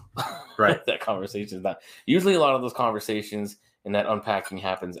problem. Right. That conversation is not. Usually a lot of those conversations and that unpacking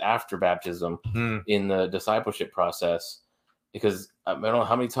happens after baptism in the discipleship process, because I don't know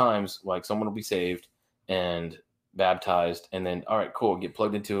how many times like someone will be saved and baptized, and then, all right, cool, get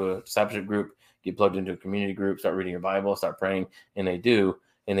plugged into a discipleship group, get plugged into a community group, start reading your Bible, start praying, and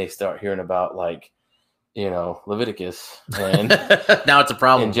they start hearing about like, Leviticus, and now it's a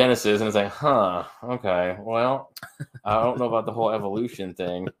problem in Genesis, and it's like, okay, well, I don't know about the whole evolution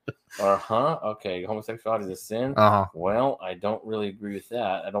thing, or okay, homosexuality is a sin. Well, I don't really agree with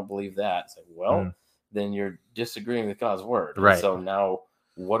that. I don't believe that. It's like, well, then you're disagreeing with God's word, right? So now,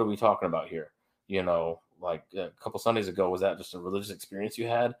 what are we talking about here? Like a couple Sundays ago, was that just a religious experience you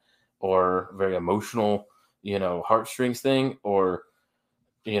had, or very emotional, heartstrings thing, or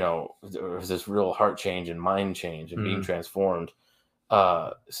there was this real heart change and mind change and being transformed.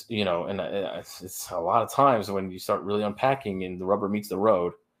 And it's a lot of times when you start really unpacking and the rubber meets the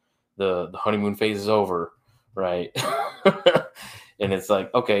road, the honeymoon phase is over, right? And it's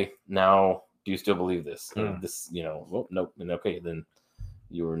like, okay, now do you still believe this? This, well, nope. And okay, then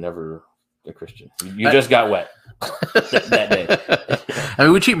you were never a Christian. You just got wet that day. I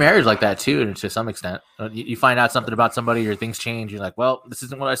mean, we treat marriage like that too, to some extent. You find out something about somebody or things change. You're like, well, this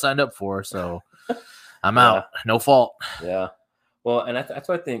isn't what I signed up for, so I'm out. No fault. Yeah. Well, and that's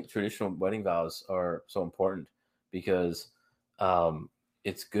why I think traditional wedding vows are so important, because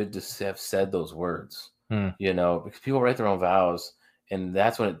it's good to have said those words, because people write their own vows, and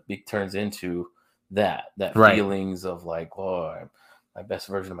that's when it turns into that feelings of like, oh, I'm my best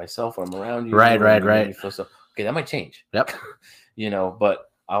version of myself when I'm around you. Right. You feel so, okay, that might change. Yep.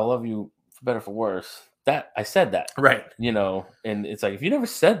 But I'll love you for better, for worse. That I said that. Right. And it's like, if you never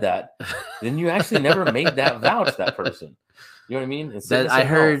said that, then you actually never made that vow to that person. You know what I mean?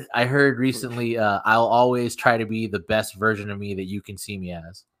 I heard recently, I'll always try to be the best version of me that you can see me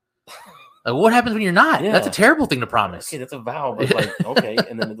as. Like, what happens when you're not? Yeah. That's a terrible thing to promise. Okay, that's a vow, but like, okay,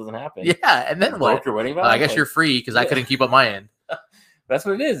 and then it doesn't happen. Yeah, and then what? Broke your wedding vow? I guess you're free because I couldn't keep up my end. That's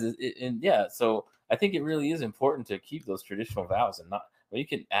what it is. So I think it really is important to keep those traditional vows and not. Well, you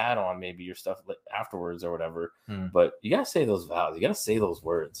can add on maybe your stuff afterwards or whatever, but you gotta say those vows. You gotta say those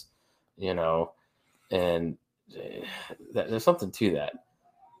words, and there's something to that,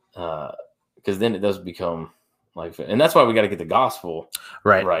 because then it does become like, and that's why we got to get the gospel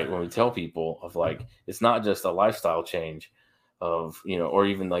right when we tell people of like, it's not just a lifestyle change of or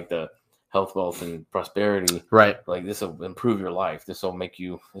even like the health, wealth, and prosperity, right? Like, this will improve your life. This will make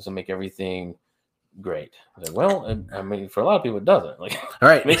everything great. Like, well, I mean, for a lot of people, it doesn't. Like,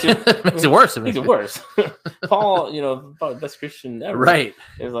 right, makes it worse. Makes it worse. Paul, probably the best Christian ever. Right.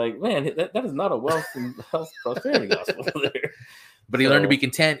 It's like, man, that is not a wealth and health prosperity gospel there. But he learned to be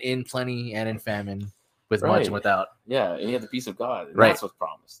content in plenty and in famine, with much and without. Yeah, and he had the peace of God. And right. That's what's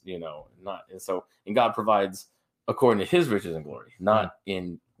promised. And God provides according to His riches and glory, not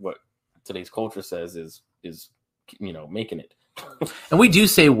in what today's culture says is making it. And we do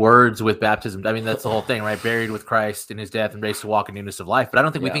say words with baptism. I mean, that's the whole thing, right? Buried with Christ in His death and raised to walk in newness of life. But I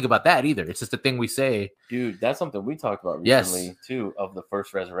don't think we think about that either. It's just a thing we say. Dude, that's something we talked about recently too, of the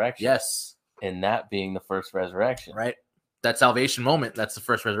first resurrection. Yes. And that being the first resurrection. Right. That salvation moment, that's the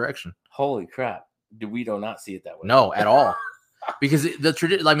first resurrection. Holy crap. We do not see it that way. No, at all. Because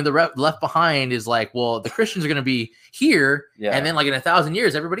the left behind is like, well, the Christians are going to be here, and then like in 1,000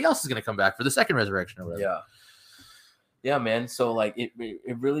 years, everybody else is going to come back for the second resurrection or whatever. Yeah, man. So like it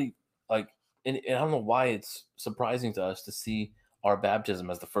really, like, and I don't know why it's surprising to us to see our baptism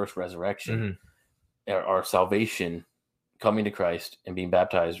as the first resurrection, our salvation, coming to Christ and being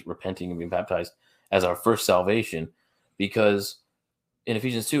baptized, repenting and being baptized as our first salvation, because in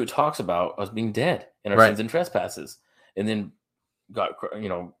Ephesians 2 it talks about us being dead in our sins and trespasses, and then God,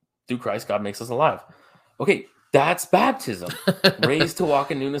 through Christ, God makes us alive. Okay, that's baptism, raised to walk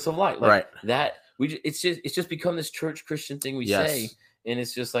in newness of life. Like that. It's just become this church Christian thing we say, and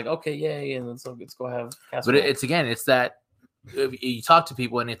it's just like, okay, yay, and let's go have casserole. But it's that you talk to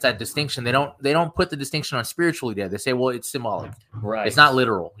people and it's that distinction. They don't put the distinction on spiritually dead. They say, well, it's symbolic, right? It's not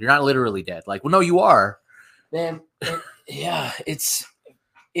literal. You're not literally dead. Like, well, no, you are, man. It's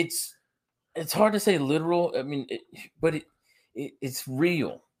hard to say literal. I mean, but it's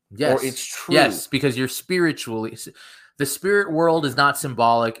real. Yes, or it's true. Yes, because you're spiritually. The spirit world is not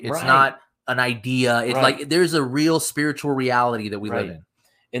symbolic. It's not an idea. It's like there's a real spiritual reality that we live in.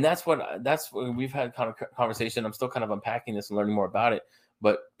 And that's what we've had kind of conversation. I'm still kind of unpacking this and learning more about it.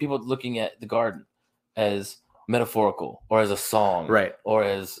 But people looking at the garden as metaphorical or as a song, or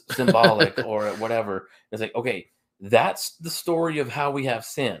as symbolic or whatever. It's like, okay, that's the story of how we have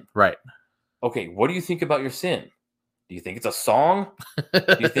sin. Right. Okay, what do you think about your sin? Do you think it's a song?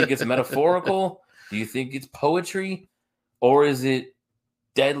 Do you think it's metaphorical? Do you think it's poetry? Or is it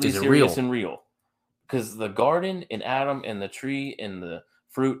deadly serious and real? Because the garden and Adam and the tree and the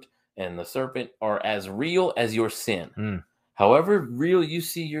fruit and the serpent are as real as your sin. However real you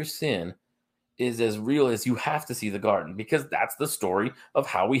see your sin is as real as you have to see the garden, because that's the story of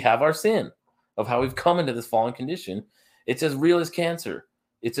how we have our sin, of how we've come into this fallen condition. It's as real as cancer.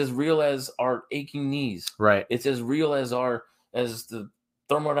 It's as real as our aching knees. Right. It's as real as as the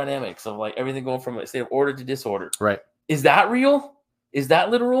thermodynamics of like everything going from a state of order to disorder. Right. Is that real? Is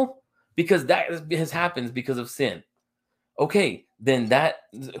that literal? Because that has happened because of sin. Okay, then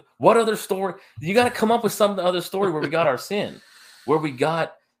what other story? You got to come up with some other story where we got our sin, where we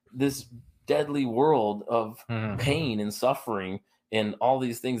got this deadly world of pain and suffering and all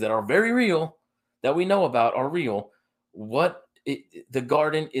these things that are very real that we know about are real, the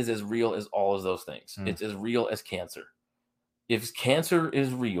garden is as real as all of those things. It's as real as cancer. If cancer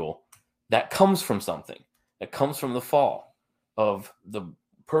is real, that comes from something. That comes from the fall of the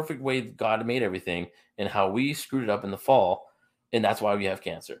perfect way God made everything and how we screwed it up in the fall, and that's why we have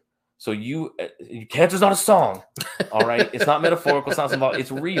cancer. So cancer's not a song, all right? It's not metaphorical. It's not symbolic.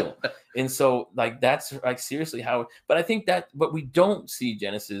 It's real. And so, like, that's like seriously how. But I think but we don't see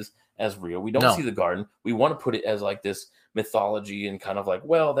Genesis as real. We don't see the garden. We want to put it as like this mythology and kind of like,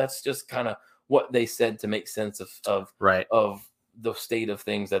 well, that's just kind of what they said to make sense of the state of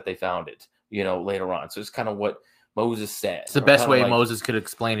things that they found it, later on. So it's kind of what Moses said. It's the best way Moses could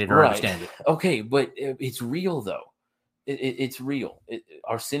explain it or understand it. Okay, but it's real though. It's real.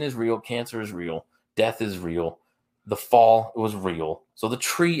 Our sin is real. Cancer is real. Death is real. The fall was real. So the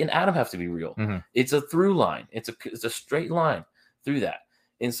tree and Adam have to be real. Mm-hmm. It's a through line. It's a straight line through that.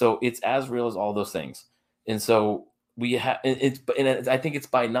 And so it's as real as all those things. And so we have I think it's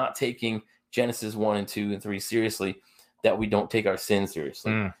by not taking Genesis 1 and 2 and 3 seriously that we don't take our sin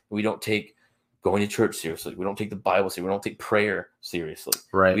seriously. We don't take going to church seriously. We don't take the Bible seriously. We don't take prayer seriously.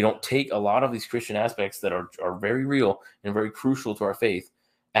 Right. We don't take a lot of these Christian aspects that are very real and very crucial to our faith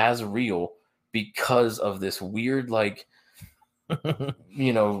as real because of this weird, like,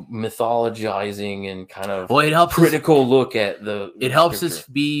 mythologizing and kind of critical look at it helps us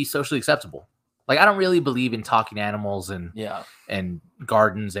be socially acceptable. Like, I don't really believe in talking animals and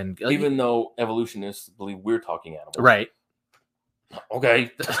gardens and even though evolutionists believe we're talking animals. Right. Okay.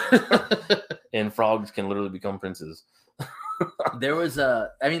 And frogs can literally become princes. There was the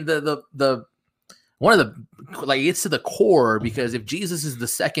one of the, like, it's to the core, because if Jesus is the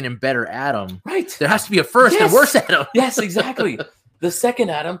second and better Adam, right, there has to be a first and worse Adam. Yes, exactly. The second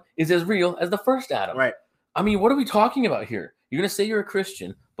Adam is as real as the first Adam. Right. I mean, what are we talking about here? You're going to say you're a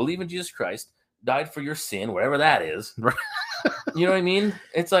Christian, believe in Jesus Christ, died for your sin, whatever that is. Right. You know what I mean?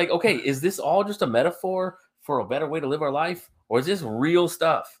 It's like, okay, is this all just a metaphor for a better way to live our life? Or is this real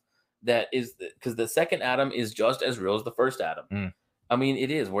stuff that is, because the second Adam is just as real as the first Adam. I mean,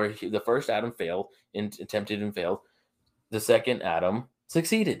 it is, where the first Adam failed and attempted and failed. The second Adam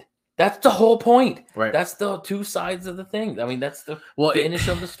succeeded. That's the whole point. Right. That's the two sides of the thing. I mean, that's the finish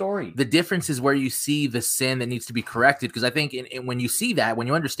of the story. The difference is where you see the sin that needs to be corrected. Because I think when you see that, when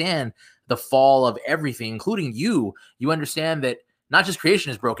you understand the fall of everything, including you understand that not just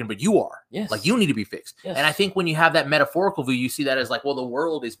creation is broken, but you are. Yes. Like, you need to be fixed. Yes. And I think when you have that metaphorical view, you see that as like, well, the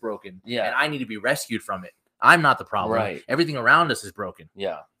world is broken. Yeah. And I need to be rescued from it. I'm not the problem. Right. Everything around us is broken.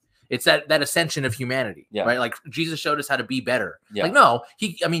 Yeah. It's that ascension of humanity. Yeah. Right. Like, Jesus showed us how to be better. Yeah. Like, no,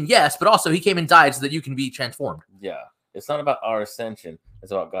 yes, but also he came and died so that you can be transformed. Yeah. It's not about our ascension.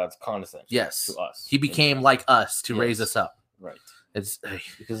 It's about God's condescension to us. He became like us to raise us up. Right. It's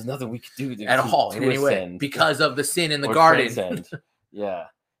because there's nothing we can do at all in any way because of the sin in the garden. Yeah.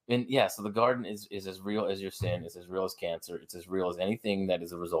 And so the garden is as real as your sin. It's as real as cancer. It's as real as anything that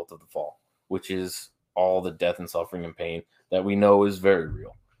is a result of the fall, which is all the death and suffering and pain that we know is very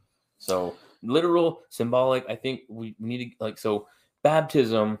real. So literal, symbolic, I think we need to, like, so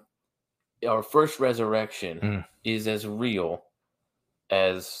baptism, our first resurrection is as real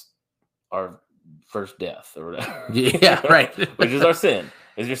as our first death or whatever. Yeah, right. Which is our sin.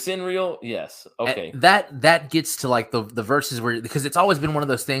 Is your sin real? Yes. Okay. And that gets to like the verses where, because it's always been one of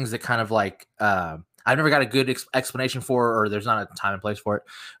those things that kind of like, I've never got a good explanation for, or there's not a time and place for it.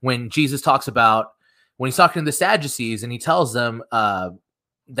 When Jesus talks about, when he's talking to the Sadducees and he tells them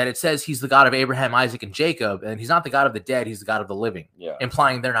that it says he's the God of Abraham, Isaac, and Jacob, and he's not the God of the dead, he's the God of the living,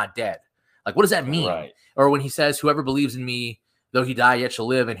 implying they're not dead. Like, what does that mean? Right. Or when he says, whoever believes in me, though he die, yet shall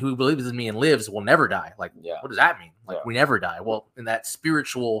live, and who believes in me and lives will never die. Like, what does that mean? Like, we never die. Well, in that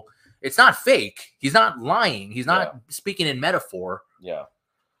spiritual, it's not fake. He's not lying. He's not speaking in metaphor. Yeah.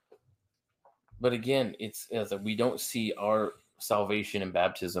 But again, it's that we don't see our salvation and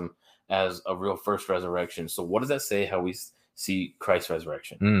baptism as a real first resurrection. So what does that say how we see Christ's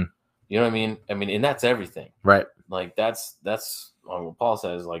resurrection? You know what I mean? I mean, and that's everything. Right. Like, that's what Paul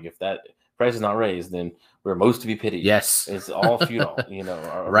says. Like, if that Christ is not raised, then we're most to be pitied. Yes. It's all futile.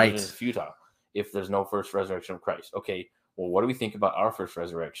 Our religion is futile if there's no first resurrection of Christ. Okay, well, what do we think about our first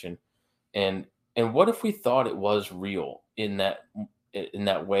resurrection? And what if we thought it was real in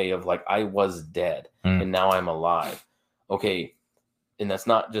that way of like, I was dead and now I'm alive? Okay, and that's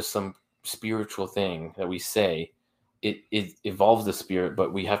not just some spiritual thing that we say. It evolves the spirit,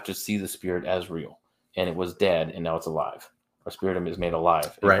 but we have to see the spirit as real. And it was dead and now it's alive. Our spirit is made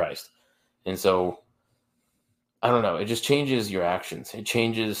alive in Christ. And so, I don't know. It just changes your actions. It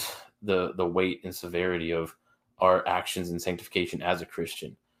changes the weight and severity of our actions and sanctification as a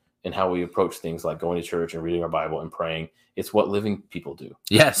Christian and how we approach things like going to church and reading our Bible and praying. It's what living people do.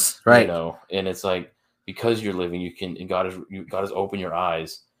 Yes, right. You know, and it's like, because you're living, you can, and God has opened your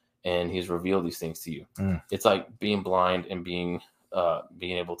eyes and He's revealed these things to you. It's like being blind and being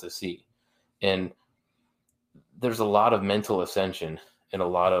able to see. And there's a lot of mental ascension and a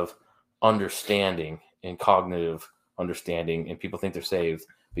lot of understanding and cognitive understanding, and people think they're saved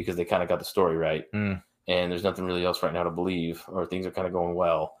because they kind of got the story right. And there's nothing really else right now to believe, or things are kind of going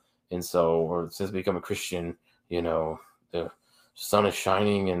well. And so, or since I become a Christian, you know, the sun is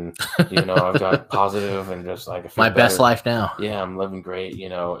shining and, you know, I've got positive and just like, I feel my better. best life now. Yeah, I'm living great, you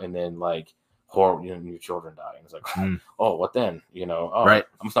know, and then like, horrible, you know, your children die. And it's like, oh, what then? You know, oh, right.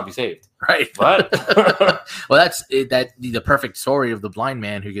 I must not be saved. Right. But well, that's the perfect story of the blind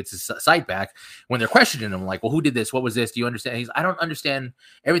man who gets his sight back when they're questioning him, like, well, who did this? What was this? Do you understand? He's, I don't understand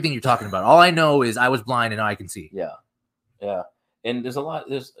everything you're talking about. All I know is I was blind and now I can see. Yeah. Yeah. And there's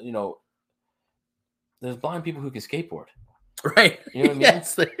you know, there's blind people who can skateboard. Right. You know what I mean?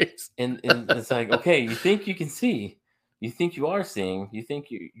 Yes, there is. And it's like, okay, you think you can see. You think you are seeing. You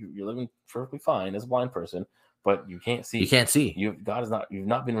think you're living perfectly fine as a blind person, but you can't see. You can't see. You've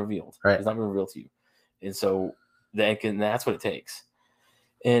not been revealed. Right. It's not been revealed to you. And so that's what it takes.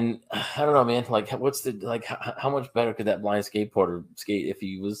 And I don't know, man. Like, how much better could that blind skateboarder skate if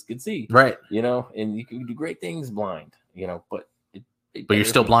he could see? Right. You know, and you can do great things blind. You know, but you're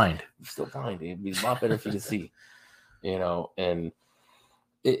still blind. You're still blind. It'd be a lot better if you could see. You know, and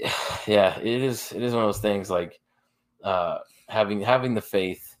it is one of those things like. Having the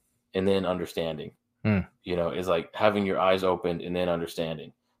faith and then understanding, you know, is like having your eyes opened and then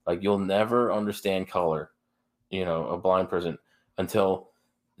understanding. Like, you'll never understand color, you know, a blind person until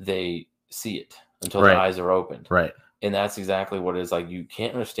they see it, until their eyes are opened. Right. And that's exactly what it is. Like, you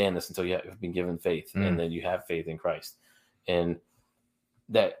can't understand this until you have been given faith, and then you have faith in Christ. And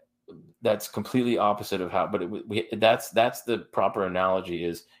that's completely opposite of how, but that's the proper analogy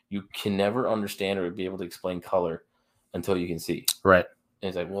is you can never understand or be able to explain color until you can see. Right. And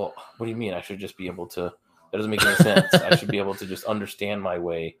it's like, well, what do you mean? I should just be able to, that doesn't make any sense. I should be able to just understand my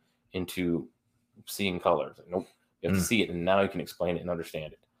way into seeing colors. Like, nope. You have to see it, and now you can explain it and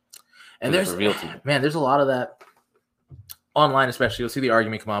understand it. And there's revealed to you. Man, there's a lot of that online, especially. You'll see the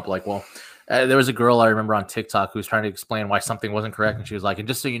argument come up like, well, there was a girl I remember on TikTok who was trying to explain why something wasn't correct. And she was like, and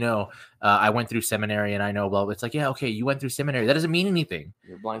just so you know, I went through seminary and I know, well, it's like, yeah, okay, you went through seminary. That doesn't mean anything.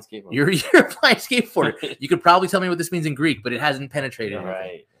 You're a blind skateboarder. You're a blind skateboarder. You could probably tell me what this means in Greek, but it hasn't penetrated. Yeah,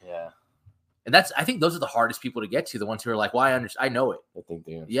 right. Yeah. And I think those are the hardest people to get to, the ones who are like, well, I know it. I think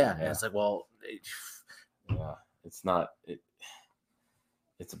they Yeah. And it's like, well, yeah, it's not,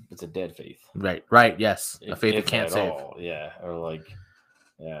 it's a dead faith. Right. Right. Yes. A faith that can't save. All. Yeah. Or like,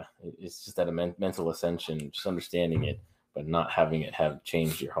 yeah, it's just that a mental ascension, just understanding it, but not having it have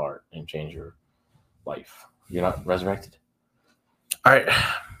changed your heart and change your life. You're not resurrected. All right.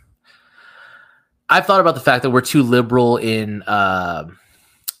 I've thought about the fact that we're too liberal in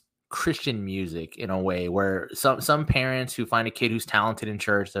Christian music in a way where some parents who find a kid who's talented in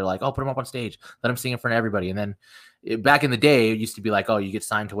church, they're like, oh, put him up on stage, let him sing in front of everybody. And then back in the day, it used to be like, oh, you get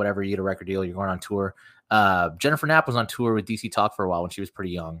signed to whatever, you get a record deal, you're going on tour. Jennifer Knapp was on tour with DC Talk for a while when she was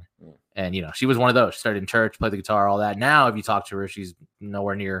pretty young. And, you know, she was one of those. She started in church, played the guitar, all that. Now, if you talk to her, she's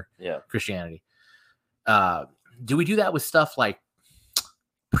nowhere near Christianity. Do we do that with stuff like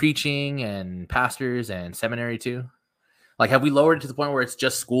preaching and pastors and seminary too? Like, have we lowered it to the point where it's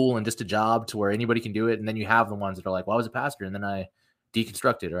just school and just a job to where anybody can do it? And then you have the ones that are like, well, I was a pastor and then I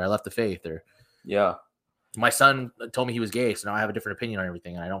deconstructed, or I left the faith, or my son told me he was gay, so now I have a different opinion on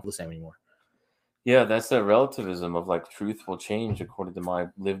everything and I don't feel the same anymore. Yeah, that's the relativism of like truth will change according to my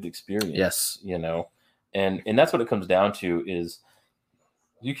lived experience. Yes. You know, and that's what it comes down to is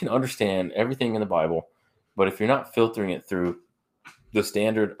you can understand everything in the Bible, but if you're not filtering it through the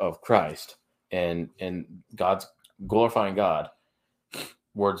standard of Christ and God's glorifying God,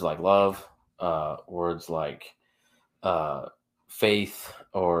 words like love, words like faith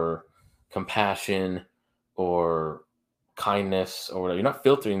or compassion or kindness or whatever, you're not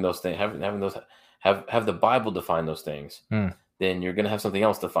filtering those things, having those have the Bible define those things, then you're going to have something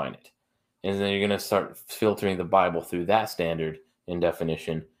else define it. And then you're going to start filtering the Bible through that standard and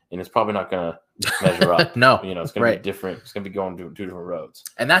definition. And it's probably not going to measure up. No, you know, it's going to be different. It's going to be going to two different roads.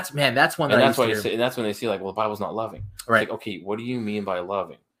 And that's one. And that's when they see like, well, the Bible's not loving. Right. It's like, okay, what do you mean by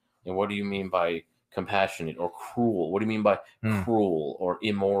loving? And what do you mean by compassionate or cruel? What do you mean by cruel or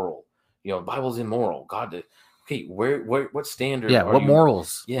immoral? You know, the Bible's immoral. God did. Okay, what standard? Yeah, what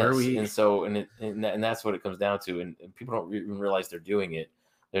morals? Yes, and so and that's what it comes down to, and people don't even realize they're doing it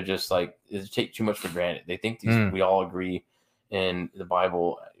They're just like, they take too much for granted. They think we all agree, and the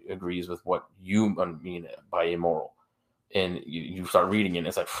Bible agrees with what you mean by immoral. And you start reading it, and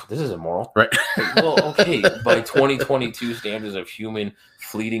it's like, this is immoral. Right. Like, well, okay, by 2022 standards of human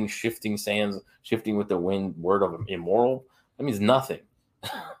fleeting, shifting sands, shifting with the wind, word of immoral, that means nothing.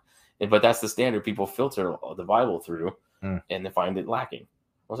 But that's the standard people filter the Bible through, and they find it lacking.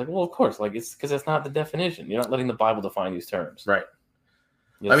 I was like, well, of course, like it's because that's not the definition. You're not letting the Bible define these terms. Right.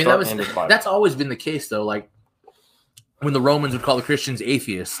 I mean, that's always been the case, though. Like when the Romans would call the Christians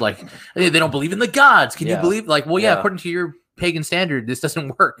atheists, like they don't believe in the gods. Can you believe? Like, well, yeah, according to your pagan standard, this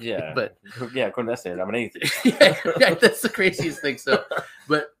doesn't work. Yeah, but according to that standard, I'm an atheist. yeah, that's the craziest thing. So,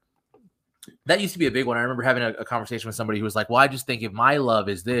 but that used to be a big one. I remember having a conversation with somebody who was like, well, I just think if my love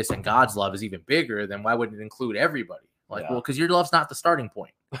is this and God's love is even bigger, then why wouldn't it include everybody? Like, well, because your love's not the starting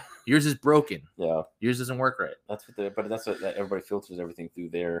point. Yours is broken. Yeah. Yours doesn't work right. That's what everybody filters everything through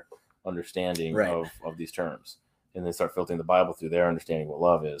their understanding of these terms. And then start filtering the Bible through their understanding what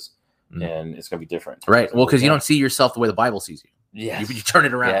love is. And it's going to be different. Right. Well, because you don't see yourself the way the Bible sees you. Yes. You turn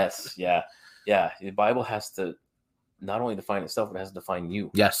it around. Yes. Yeah. Yeah. The Bible has to not only define itself, but it has to define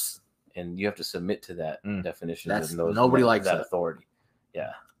you. Yes. And you have to submit to that definition. Nobody likes that authority.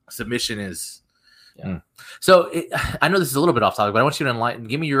 Yeah. Submission is. Yeah. So I know this is a little bit off topic, but I want you to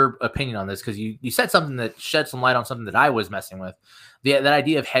give me your opinion on this, because you said something that shed some light on something that I was messing with. That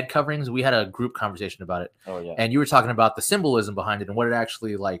idea of head coverings. We had a group conversation about it. Oh yeah. And you were talking about the symbolism behind it and what it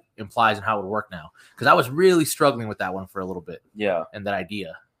actually like implies and how it would work now. Because I was really struggling with that one for a little bit. Yeah. And that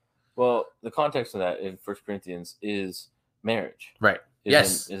idea. Well, the context of that in 1 Corinthians is marriage. Right.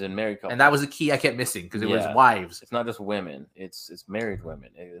 Is in married couples. And that was the key I kept missing, because it was wives. It's not just women. It's married women,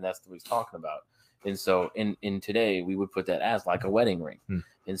 and that's what he's talking about. And so in today, we would put that as like a wedding ring.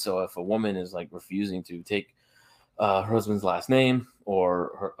 And so if a woman is like refusing to take her husband's last name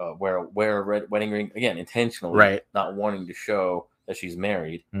or her, wear a red wedding ring, again, intentionally, right, not wanting to show that she's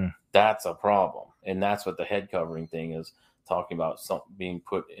married, that's a problem. And that's what the head covering thing is talking about, being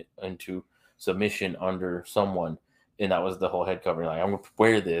put into submission under someone. And that was the whole head covering. Like, I'm going to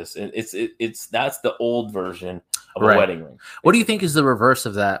wear this. And that's the old version of a wedding ring. What do you think is the reverse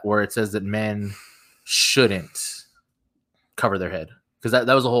of that, where it says that men shouldn't cover their head? Because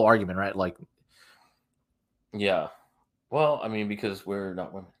that was the whole argument, right? Like, yeah. Well, I mean, because we're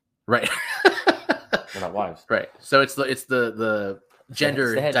not women, right? We're not wives, right? So it's the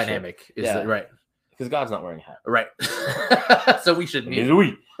gender dynamic, right? Because God's not wearing a hat, right? So we shouldn't. Neither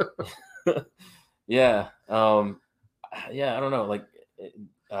we. Yeah. Yeah. I don't know. Like,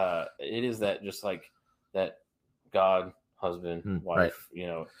 it is that just like that God, husband, wife. Right. You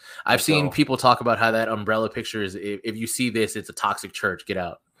know, I've seen people talk about how that umbrella picture is. If you see this, it's a toxic church. Get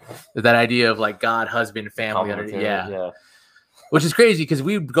out. That idea of like God, husband, family, yeah, which is crazy, because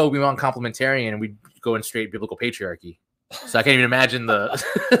we go beyond complementarian and we go in straight biblical patriarchy. So I can't even imagine the.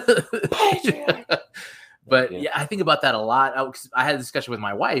 But yeah, I think about that a lot. I had a discussion with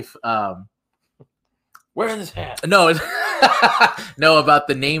my wife. Wearing this hat. No, no, about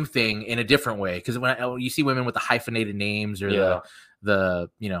the name thing in a different way. Because when you see women with the hyphenated names or the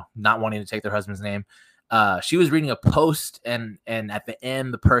not wanting to take their husband's name. She was reading a post, and at the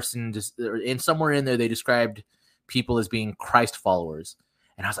end, the person somewhere in there, they described people as being Christ followers.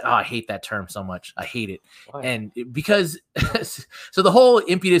 And I was like, oh, I hate that term so much. I hate it. Why? And because, so the whole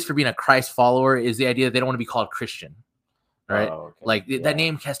impetus for being a Christ follower is the idea that they don't want to be called Christian. Right. Oh, okay. Like that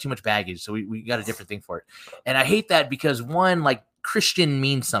name has too much baggage. So we got a different thing for it. And I hate that, because one, like, Christian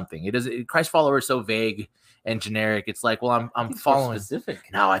means something. Christ follower is so vague and generic. It's like, well, I'm following. Specific.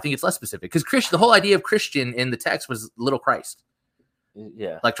 No, I think it's less specific, because the whole idea of Christian in the text was little Christ.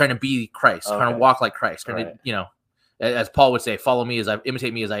 Yeah. Like trying to be Christ, trying to walk like Christ, trying to, as Paul would say, follow me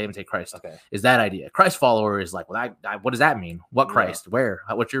imitate me as I imitate Christ. Okay. Is that idea. Christ follower is like, well, what does that mean? What Christ? Where?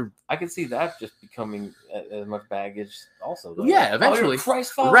 What's your? I can see that just becoming as much baggage also, though. Yeah, eventually.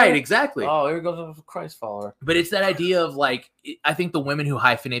 Christ follower? Right, exactly. Oh, here goes a Christ follower. But it's that idea of like, I think the women who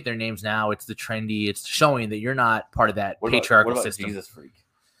hyphenate their names now, it's the trendy, it's showing that you're not part of that patriarchal system. Jesus freak?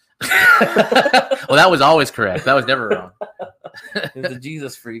 Well, that was always correct. That was never wrong. The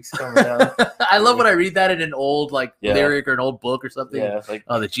Jesus freaks coming down. I love when I read that in an old lyric or an old book or something. Yeah, it's like,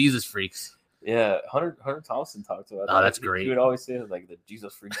 the Jesus freaks. Yeah, Hunter Thompson talked about that. Oh, that's great. He would always say like the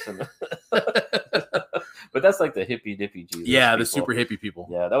Jesus freaks. But that's like the hippy dippy Jesus. Yeah, the super hippie people.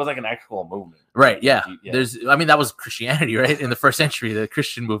 Yeah, that was like an actual movement. Right. Yeah. That was Christianity, right? In the first century, the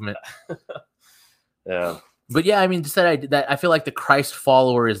Christian movement. Yeah. But yeah, I mean, just that I feel like the Christ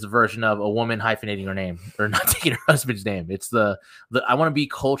follower is the version of a woman hyphenating her name or not taking her husband's name. It's the I want to be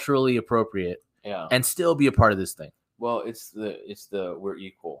culturally appropriate, and still be a part of this thing. Well, it's the we're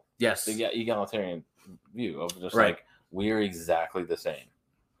equal. Yes. The egalitarian view of just Right. like we're exactly the same.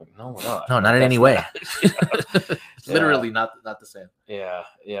 Like, no, we're not. No, Like, not in that's any way. not- Literally not the same. Yeah.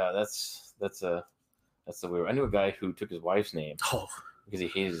 That's the weird. I knew a guy who took his wife's name Oh, because he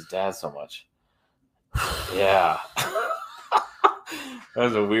hated his dad so much. Yeah. That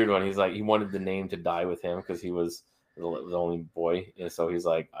was a weird one. He's like, he wanted the name to die with him because he was the only boy. And so he's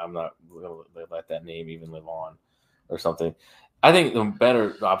like, I'm not going to let that name even live on or something. I think the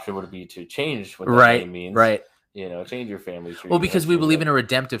better option would be to change what that name means. Right. You know, change your family tree. Well, because we believe in a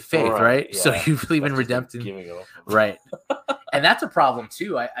redemptive faith, right? Yeah. So you believe in That's just like redemptive. giving it up. Right. And that's a problem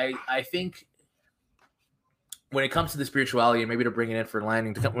too. I think when it comes to the spirituality, and maybe to bring it in for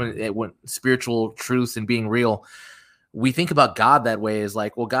landing, when spiritual truths and being real, we think about God that way is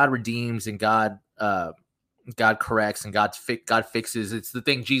like, well, God redeems and God corrects and God fixes. It's the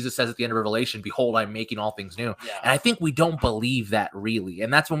thing Jesus says at the end of Revelation, behold, I'm making all things new. Yeah. And I think we don't believe that really.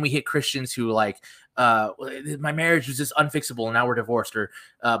 And that's when we hit Christians who like, my marriage was just unfixable and now we're divorced, or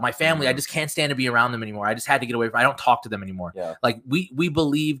my family, I just can't stand to be around them anymore. I just had to get away from, I don't talk to them anymore. Yeah. Like we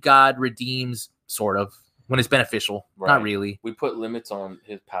believe God redeems sort of when it's beneficial, not really. We put limits on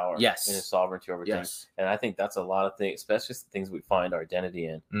his power, Yes, and his sovereignty over things, and I think that's a lot of things, especially the things we find our identity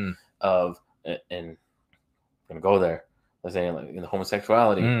in. Of and I'm gonna go there. Of saying like in the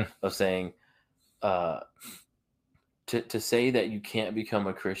homosexuality of saying, to say that you can't become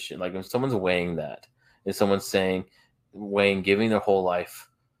a Christian, like if someone's weighing that, if someone's giving their whole life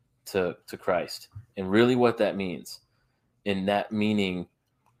to Christ, and really what that means, in that meaning,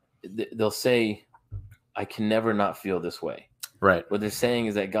 they'll say, I can never not feel this way. Right. What they're saying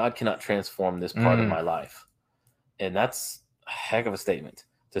is that God cannot transform this part of my life. And that's a heck of a statement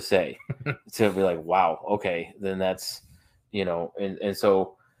to say. To be like, wow, okay, then that's, and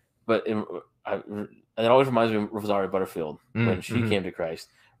so, but it always reminds me of Rosario Butterfield when she came to Christ.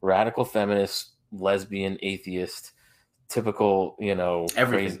 Radical feminist, lesbian, atheist, typical,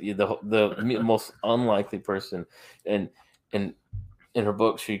 everything. Crazy, the most unlikely person. And in her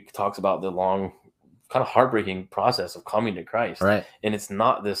book, she talks about the long, kind of heartbreaking process of coming to Christ. Right. And it's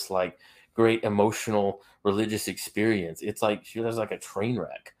not this like great emotional religious experience. It's like she was like a train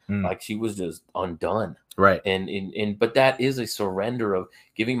wreck. Like she was just undone. Right. And but that is a surrender of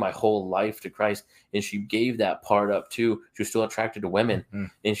giving my whole life to Christ. And she gave that part up too. She was still attracted to women.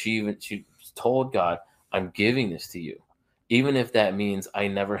 And she told God, I'm giving this to you. Even if that means I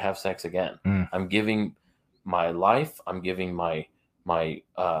never have sex again. I'm giving my life. I'm giving my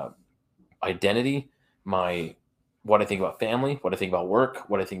identity, what I think about family, what I think about work,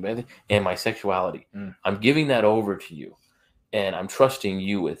 what I think about anything, and my sexuality. I'm giving that over to you, and I'm trusting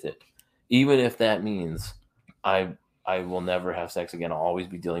you with it. Even if that means I will never have sex again. I'll always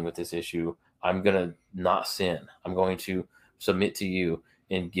be dealing with this issue. I'm going to not sin. I'm going to submit to you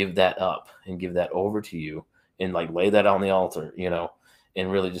and give that up and give that over to you and like lay that on the altar,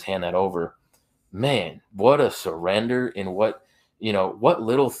 and really just hand that over. Man, what a surrender, and what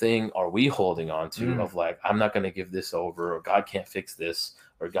little thing are we holding on to of like, I'm not going to give this over, or God can't fix this,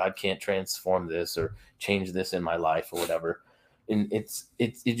 or God can't transform this or change this in my life or whatever. And it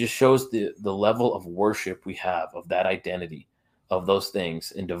just shows the level of worship we have of that identity, of those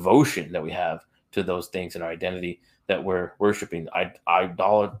things, and devotion that we have to those things in our identity that we're worshiping,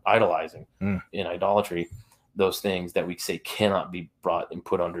 idolizing in idolatry, those things that we say cannot be brought and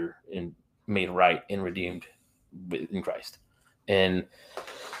put under and made right and redeemed in Christ. And,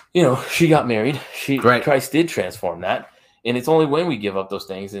 she got married. Christ did transform that. And it's only when we give up those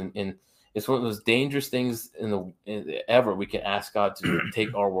things. And it's one of those dangerous things ever we can ask God to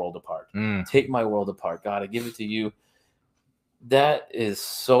take our world apart. Take my world apart. God, I give it to you. That is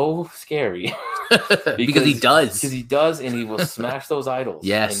so scary. because he does. Because he does, and he will smash those idols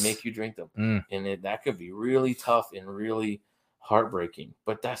and make you drink them. And that could be really tough and really heartbreaking.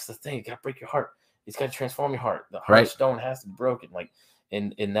 But that's the thing. You got to break your heart. It's got to transform your heart. The heart stone has to be broken. Like,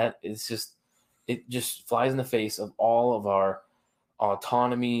 and that it's just, it just flies in the face of all of our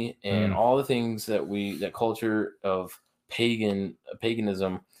autonomy and all the things that culture of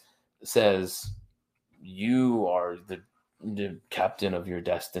paganism says you are the captain of your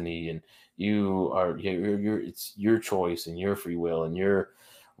destiny, and it's your choice and your free will and your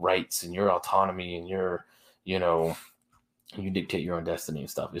rights and your autonomy and your, you dictate your own destiny and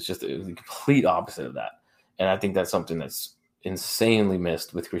stuff. It's just the complete opposite of that. And I think that's something that's insanely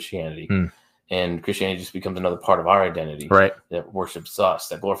missed with Christianity. And Christianity just becomes another part of our identity, right? That worships us,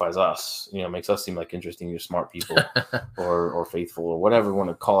 that glorifies us, makes us seem like interesting, smart people or faithful or whatever we want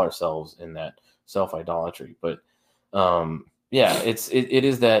to call ourselves in that self-idolatry. But it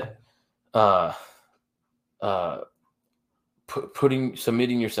is that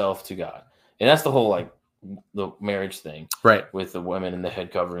submitting yourself to God, and that's the whole like the marriage thing, right? With the women and the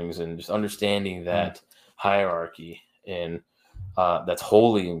head coverings, and just understanding that hierarchy and that's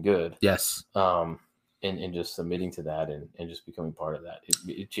holy and good. Yes. And just submitting to that and just becoming part of that.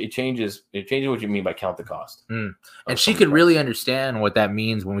 It changes what you mean by count the cost. And she could really understand what that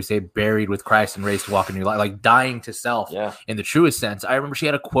means when we say buried with Christ and raised to walk in new life, like dying to self in the truest sense. I remember she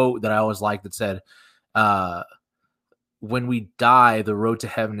had a quote that I always liked that said, when we die, the road to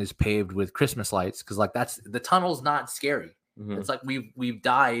heaven is paved with Christmas lights. Cause like the tunnel's not scary. Mm-hmm. It's like we've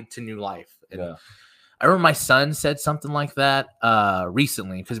died to new life. And I remember my son said something like that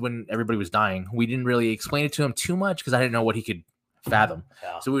recently, because when everybody was dying, we didn't really explain it to him too much because I didn't know what he could fathom.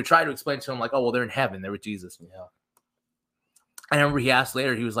 Yeah. So we would try to explain to him like, oh, well, they're in heaven. They're with Jesus. Yeah. And I remember he asked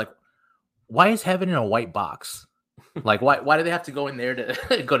later, he was like, why is heaven in a white box? Like, why do they have to go in there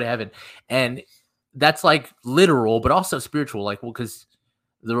to go to heaven? And that's like literal, but also spiritual. Like, well, because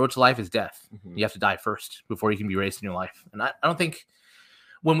the road to life is death. Mm-hmm. You have to die first before you can be raised to new life. And I don't think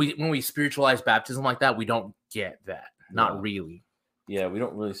when we spiritualize baptism like that, we don't get that. Not really. Yeah, we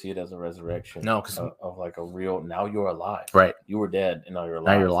don't really see it as a resurrection. No, because of like a real, now you're alive. Right. You were dead and now you're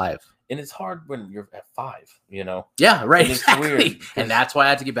alive. Now you're alive. And it's hard when you're at 5, you know? Yeah, right. And it's weird. And that's why I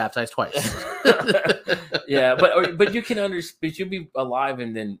had to get baptized twice. Yeah, but you can but you'll be alive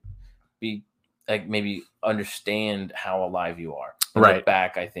and then be like maybe understand how alive you are. And right. Look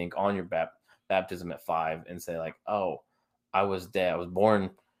back, I think, on your baptism at 5 and say like, oh, I was dead. I was born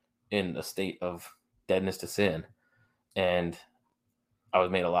in a state of deadness to sin, and I was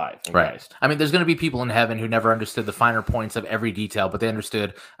made alive in Christ. I mean, there's going to be people in heaven who never understood the finer points of every detail, but they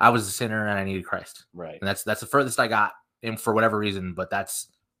understood I was a sinner and I needed Christ. Right. And that's the furthest I got, and for whatever reason, but that's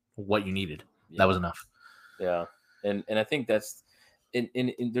what you needed. Yeah. That was enough. Yeah. And I think that's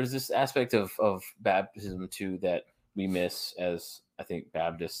in there's this aspect of baptism too that we miss as, I think,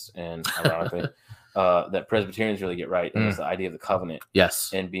 Baptists, and ironically that Presbyterians really get right. And it's the idea of the covenant.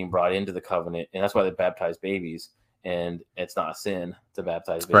 Yes. And being brought into the covenant. And that's why they baptize babies. And it's not a sin to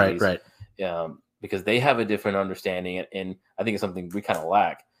baptize babies. Right. Because they have a different understanding. And I think it's something we kind of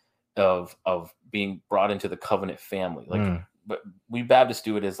lack of being brought into the covenant family. Like, but we Baptists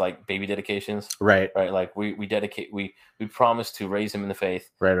do it as like baby dedications. Right. Like we dedicate, we promise to raise him in the faith.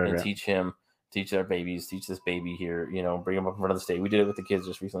 And teach our babies, teach this baby here, you know, bring them up in front of the state. We did it with the kids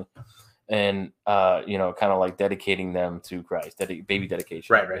just recently. And, you know, kind of like dedicating them to Christ, baby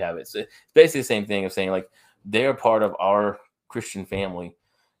dedication. Right. We have it. So it's basically the same thing of saying like, they're part of our Christian family,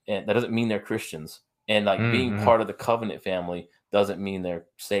 and that doesn't mean they're Christians. And like being part of the covenant family doesn't mean they're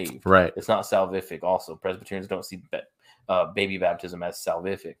saved. Right. It's not salvific. Also, Presbyterians don't see baby baptism as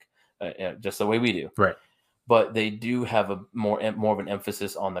salvific, just the way we do. Right. But they do have a more of an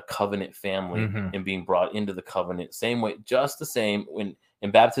emphasis on the covenant family and being brought into the covenant. Same way, just the same when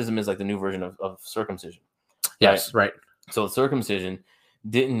baptism is like the new version of circumcision. Yes. Right. So circumcision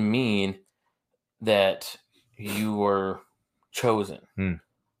didn't mean that you were chosen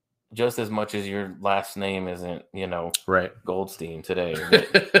just as much as your last name isn't, you know, Goldstein today,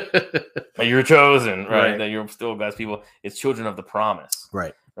 but you're chosen, right? That you're still God's people. It's children of the promise,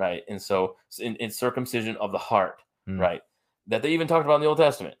 right? And so in circumcision of the heart, right? That they even talked about in the Old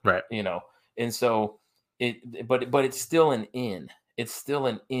Testament, right? You know, and so but it's still it's still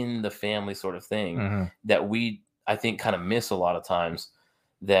an in the family sort of thing that we, I think, kind of miss a lot of times.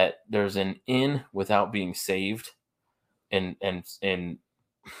 That there's an in without being saved, and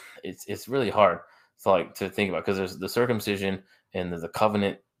it's really hard to think about, because there's the circumcision and there's the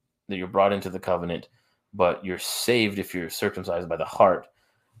covenant that you're brought into the covenant, but you're saved if you're circumcised by the heart.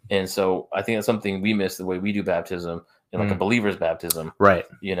 And so I think that's something we miss the way we do baptism and like a believer's baptism, right?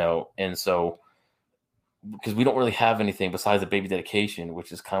 You know, and so because we don't really have anything besides the baby dedication,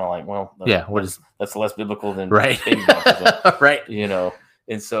 which is kind of like, well, that's less biblical than baby baptism, right? You know.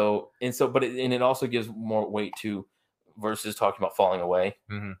 And so, but it also gives more weight to versus talking about falling away,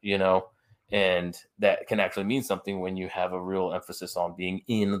 you know, and that can actually mean something when you have a real emphasis on being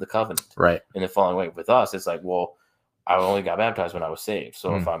in the covenant, right? And then falling away. With us, it's like, well, I only got baptized when I was saved,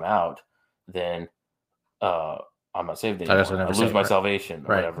 so if I'm out, then I'm not saved anymore. I lose my salvation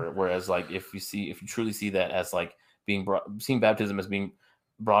or whatever. Whereas, like, if you truly see that as like seeing baptism as being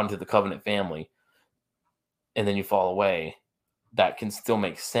brought into the covenant family, and then you fall away, that can still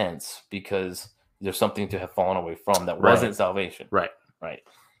make sense because there's something to have fallen away from that wasn't salvation. Right.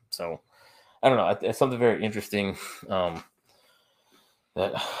 So I don't know. It's something very interesting that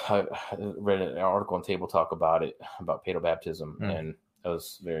I read an article on Table Talk about it, about paedobaptism, and that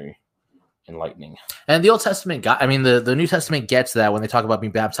was very enlightening. And the Old Testament got, I mean, the New Testament gets that when they talk about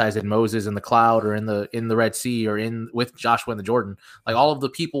being baptized in Moses in the cloud or in the Red Sea or with Joshua in the Jordan. Like all of the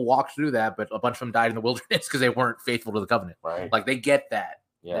people walked through that, but a bunch of them died in the wilderness because they weren't faithful to the covenant. Right. Like they get that.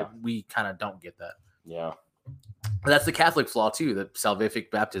 Yeah. That we kind of don't get that. Yeah. But that's the Catholic flaw too, the salvific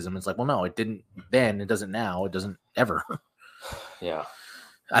baptism. It's like, well, no, it didn't then, it doesn't now, it doesn't ever. Yeah.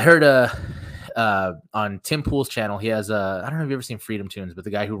 I heard on Tim Pool's channel, he has I don't know if you've ever seen Freedom Tunes, but the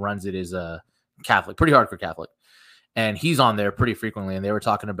guy who runs it is a Catholic, pretty hardcore Catholic. And he's on there pretty frequently. And they were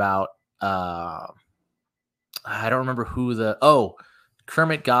talking about I don't remember who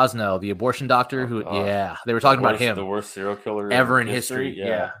Kermit Gosnell, the abortion doctor who they were talking about him. The worst serial killer ever in history.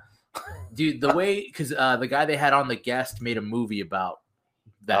 Yeah. Dude, the way, because the guy they had on the guest made a movie about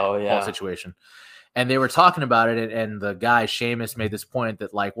that whole situation. And they were talking about it, and the guy, Seamus, made this point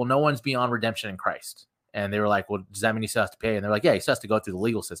that, like, well, no one's beyond redemption in Christ. And they were like, well, does that mean he still has to pay? And they're like, yeah, he still has to go through the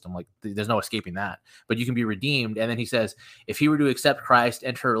legal system. Like, there's no escaping that. But you can be redeemed. And then he says, if he were to accept Christ,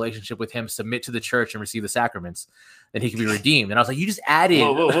 enter a relationship with him, submit to the church, and receive the sacraments, then he can be redeemed. And I was like, you just added.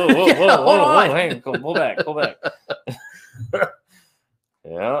 Whoa, hang on. Pull back.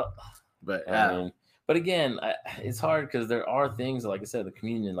 Yeah. But I mean, but again, it's hard because there are things, like I said, the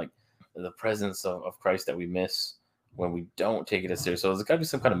communion, like the presence of Christ that we miss when we don't take it as serious. So there's got to be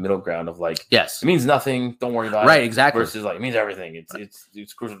some kind of middle ground of like, yes, it means nothing, don't worry about it. Right, exactly. Versus like, it means everything.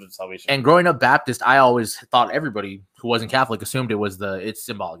 It's crucial to salvation. And growing up Baptist, I always thought everybody who wasn't Catholic assumed it's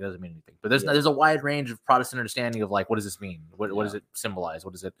symbolic. It doesn't mean anything. But there's a wide range of Protestant understanding of like, what does this mean? What does it symbolize?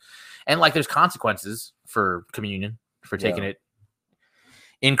 What is it? And like, there's consequences for communion, for taking it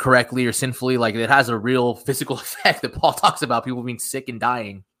incorrectly or sinfully. Like it has a real physical effect that Paul talks about, people being sick and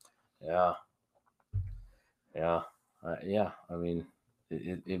dying. Yeah. I mean,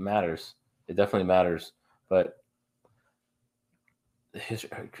 it matters. It definitely matters. But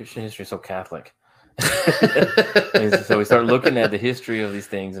Christian history is so Catholic. So we start looking at the history of these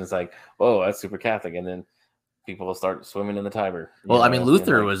things, and it's like, oh, that's super Catholic. And then people will start swimming in the Tiber. Well, I mean,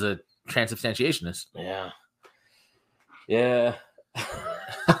 Luther was a transubstantiationist. Yeah.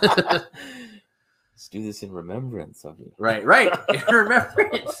 Let's do this in remembrance of you. Right. In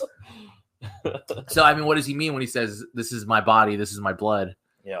remembrance. So, I mean, what does he mean when he says, this is my body, this is my blood?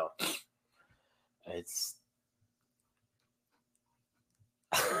 Yeah. It's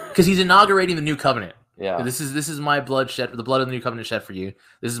because he's inaugurating the new covenant. Yeah. This is my blood shed, the blood of the new covenant shed for you.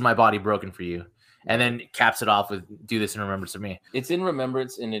 This is my body broken for you. And then caps it off with, do this in remembrance of me. It's in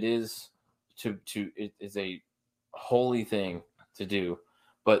remembrance, and it is it is a holy thing to do.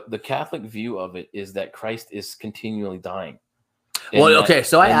 But the Catholic view of it is that Christ is continually dying. Well, okay,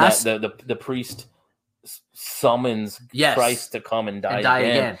 so I asked the priest summons Christ to come and die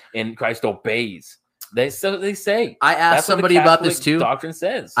again, and Christ obeys. They say. I asked somebody about this too. Doctrine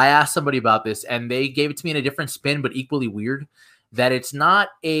says. I asked somebody about this, and they gave it to me in a different spin, but equally weird. That it's not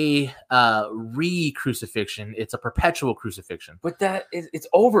a re-crucifixion; it's a perpetual crucifixion. But it's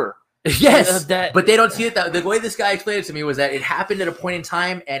over. Yes, but they don't see it that the way this guy explained it to me was that it happened at a point in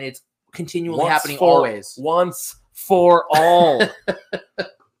time, and it's continually happening always. Once for all.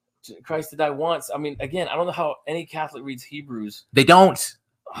 Christ to die once. I mean, again, I don't know how any Catholic reads Hebrews. They don't.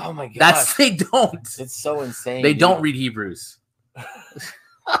 Oh my God. They don't. It's so insane. They don't read Hebrews.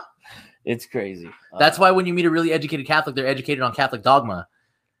 It's crazy. That's why when you meet a really educated Catholic, they're educated on Catholic dogma.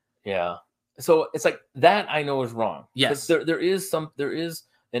 Yeah. So it's like that I know is wrong. Yes. There is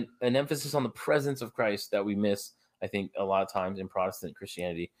an emphasis on the presence of Christ that we miss, I think, a lot of times in Protestant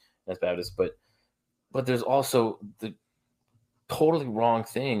Christianity as Baptists, but there's also the totally wrong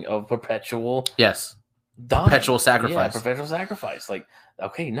thing of perpetual dying. Perpetual sacrifice. Yeah, perpetual sacrifice. Like,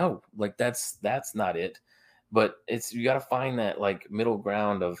 okay, no, like that's not it. But you got to find that like middle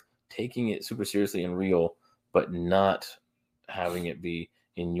ground of taking it super seriously and real, but not having it be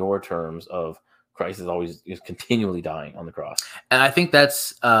in your terms of Christ is continually dying on the cross. And I think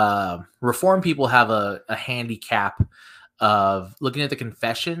that's Reformed people have a handicap of looking at the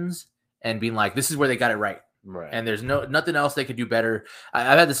confessions and being like, this is where they got it right. Right. And there's nothing else they could do better.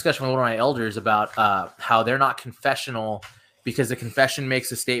 I've had a discussion with one of my elders about how they're not confessional because the confession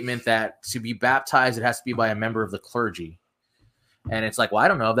makes a statement that to be baptized, it has to be by a member of the clergy. And it's like, well, I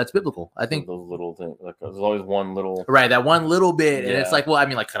don't know if that's biblical. I think those little things, like there's always one little, right, that one little bit. And it's like, well, I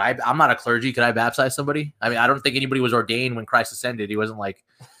mean, like, I'm not a clergy. Could I baptize somebody? I mean, I don't think anybody was ordained when Christ ascended. He wasn't like,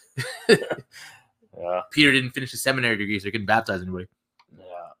 Peter didn't finish his seminary degree, so he couldn't baptize anybody.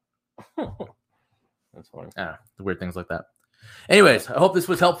 Yeah. That's funny. The weird things like that. Anyways, I hope this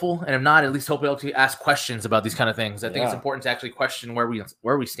was helpful, and if not, at least hope you'll to ask questions about these kind of things. I think it's important to actually question where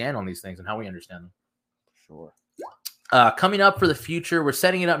we stand on these things and how we understand them. Sure. Coming up for the future, we're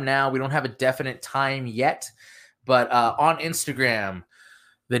setting it up now. We don't have a definite time yet, but on Instagram,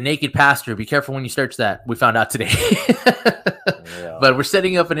 The Naked Pastor. Be careful when you search that. We found out today. But we're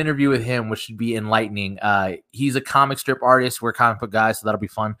setting up an interview with him, which should be enlightening. He's a comic strip artist. We're comic book guys, so that'll be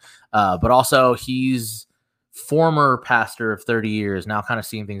fun. But also, he's former pastor of 30 years, now kind of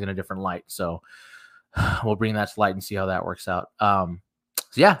seeing things in a different light. So we'll bring that to light and see how that works out. So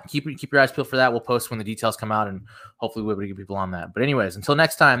yeah, keep your eyes peeled for that. We'll post when the details come out, and hopefully we'll be able to get people on that. But anyways, until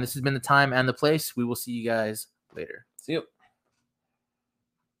next time, this has been The Time and the Place. We will see you guys later. See you.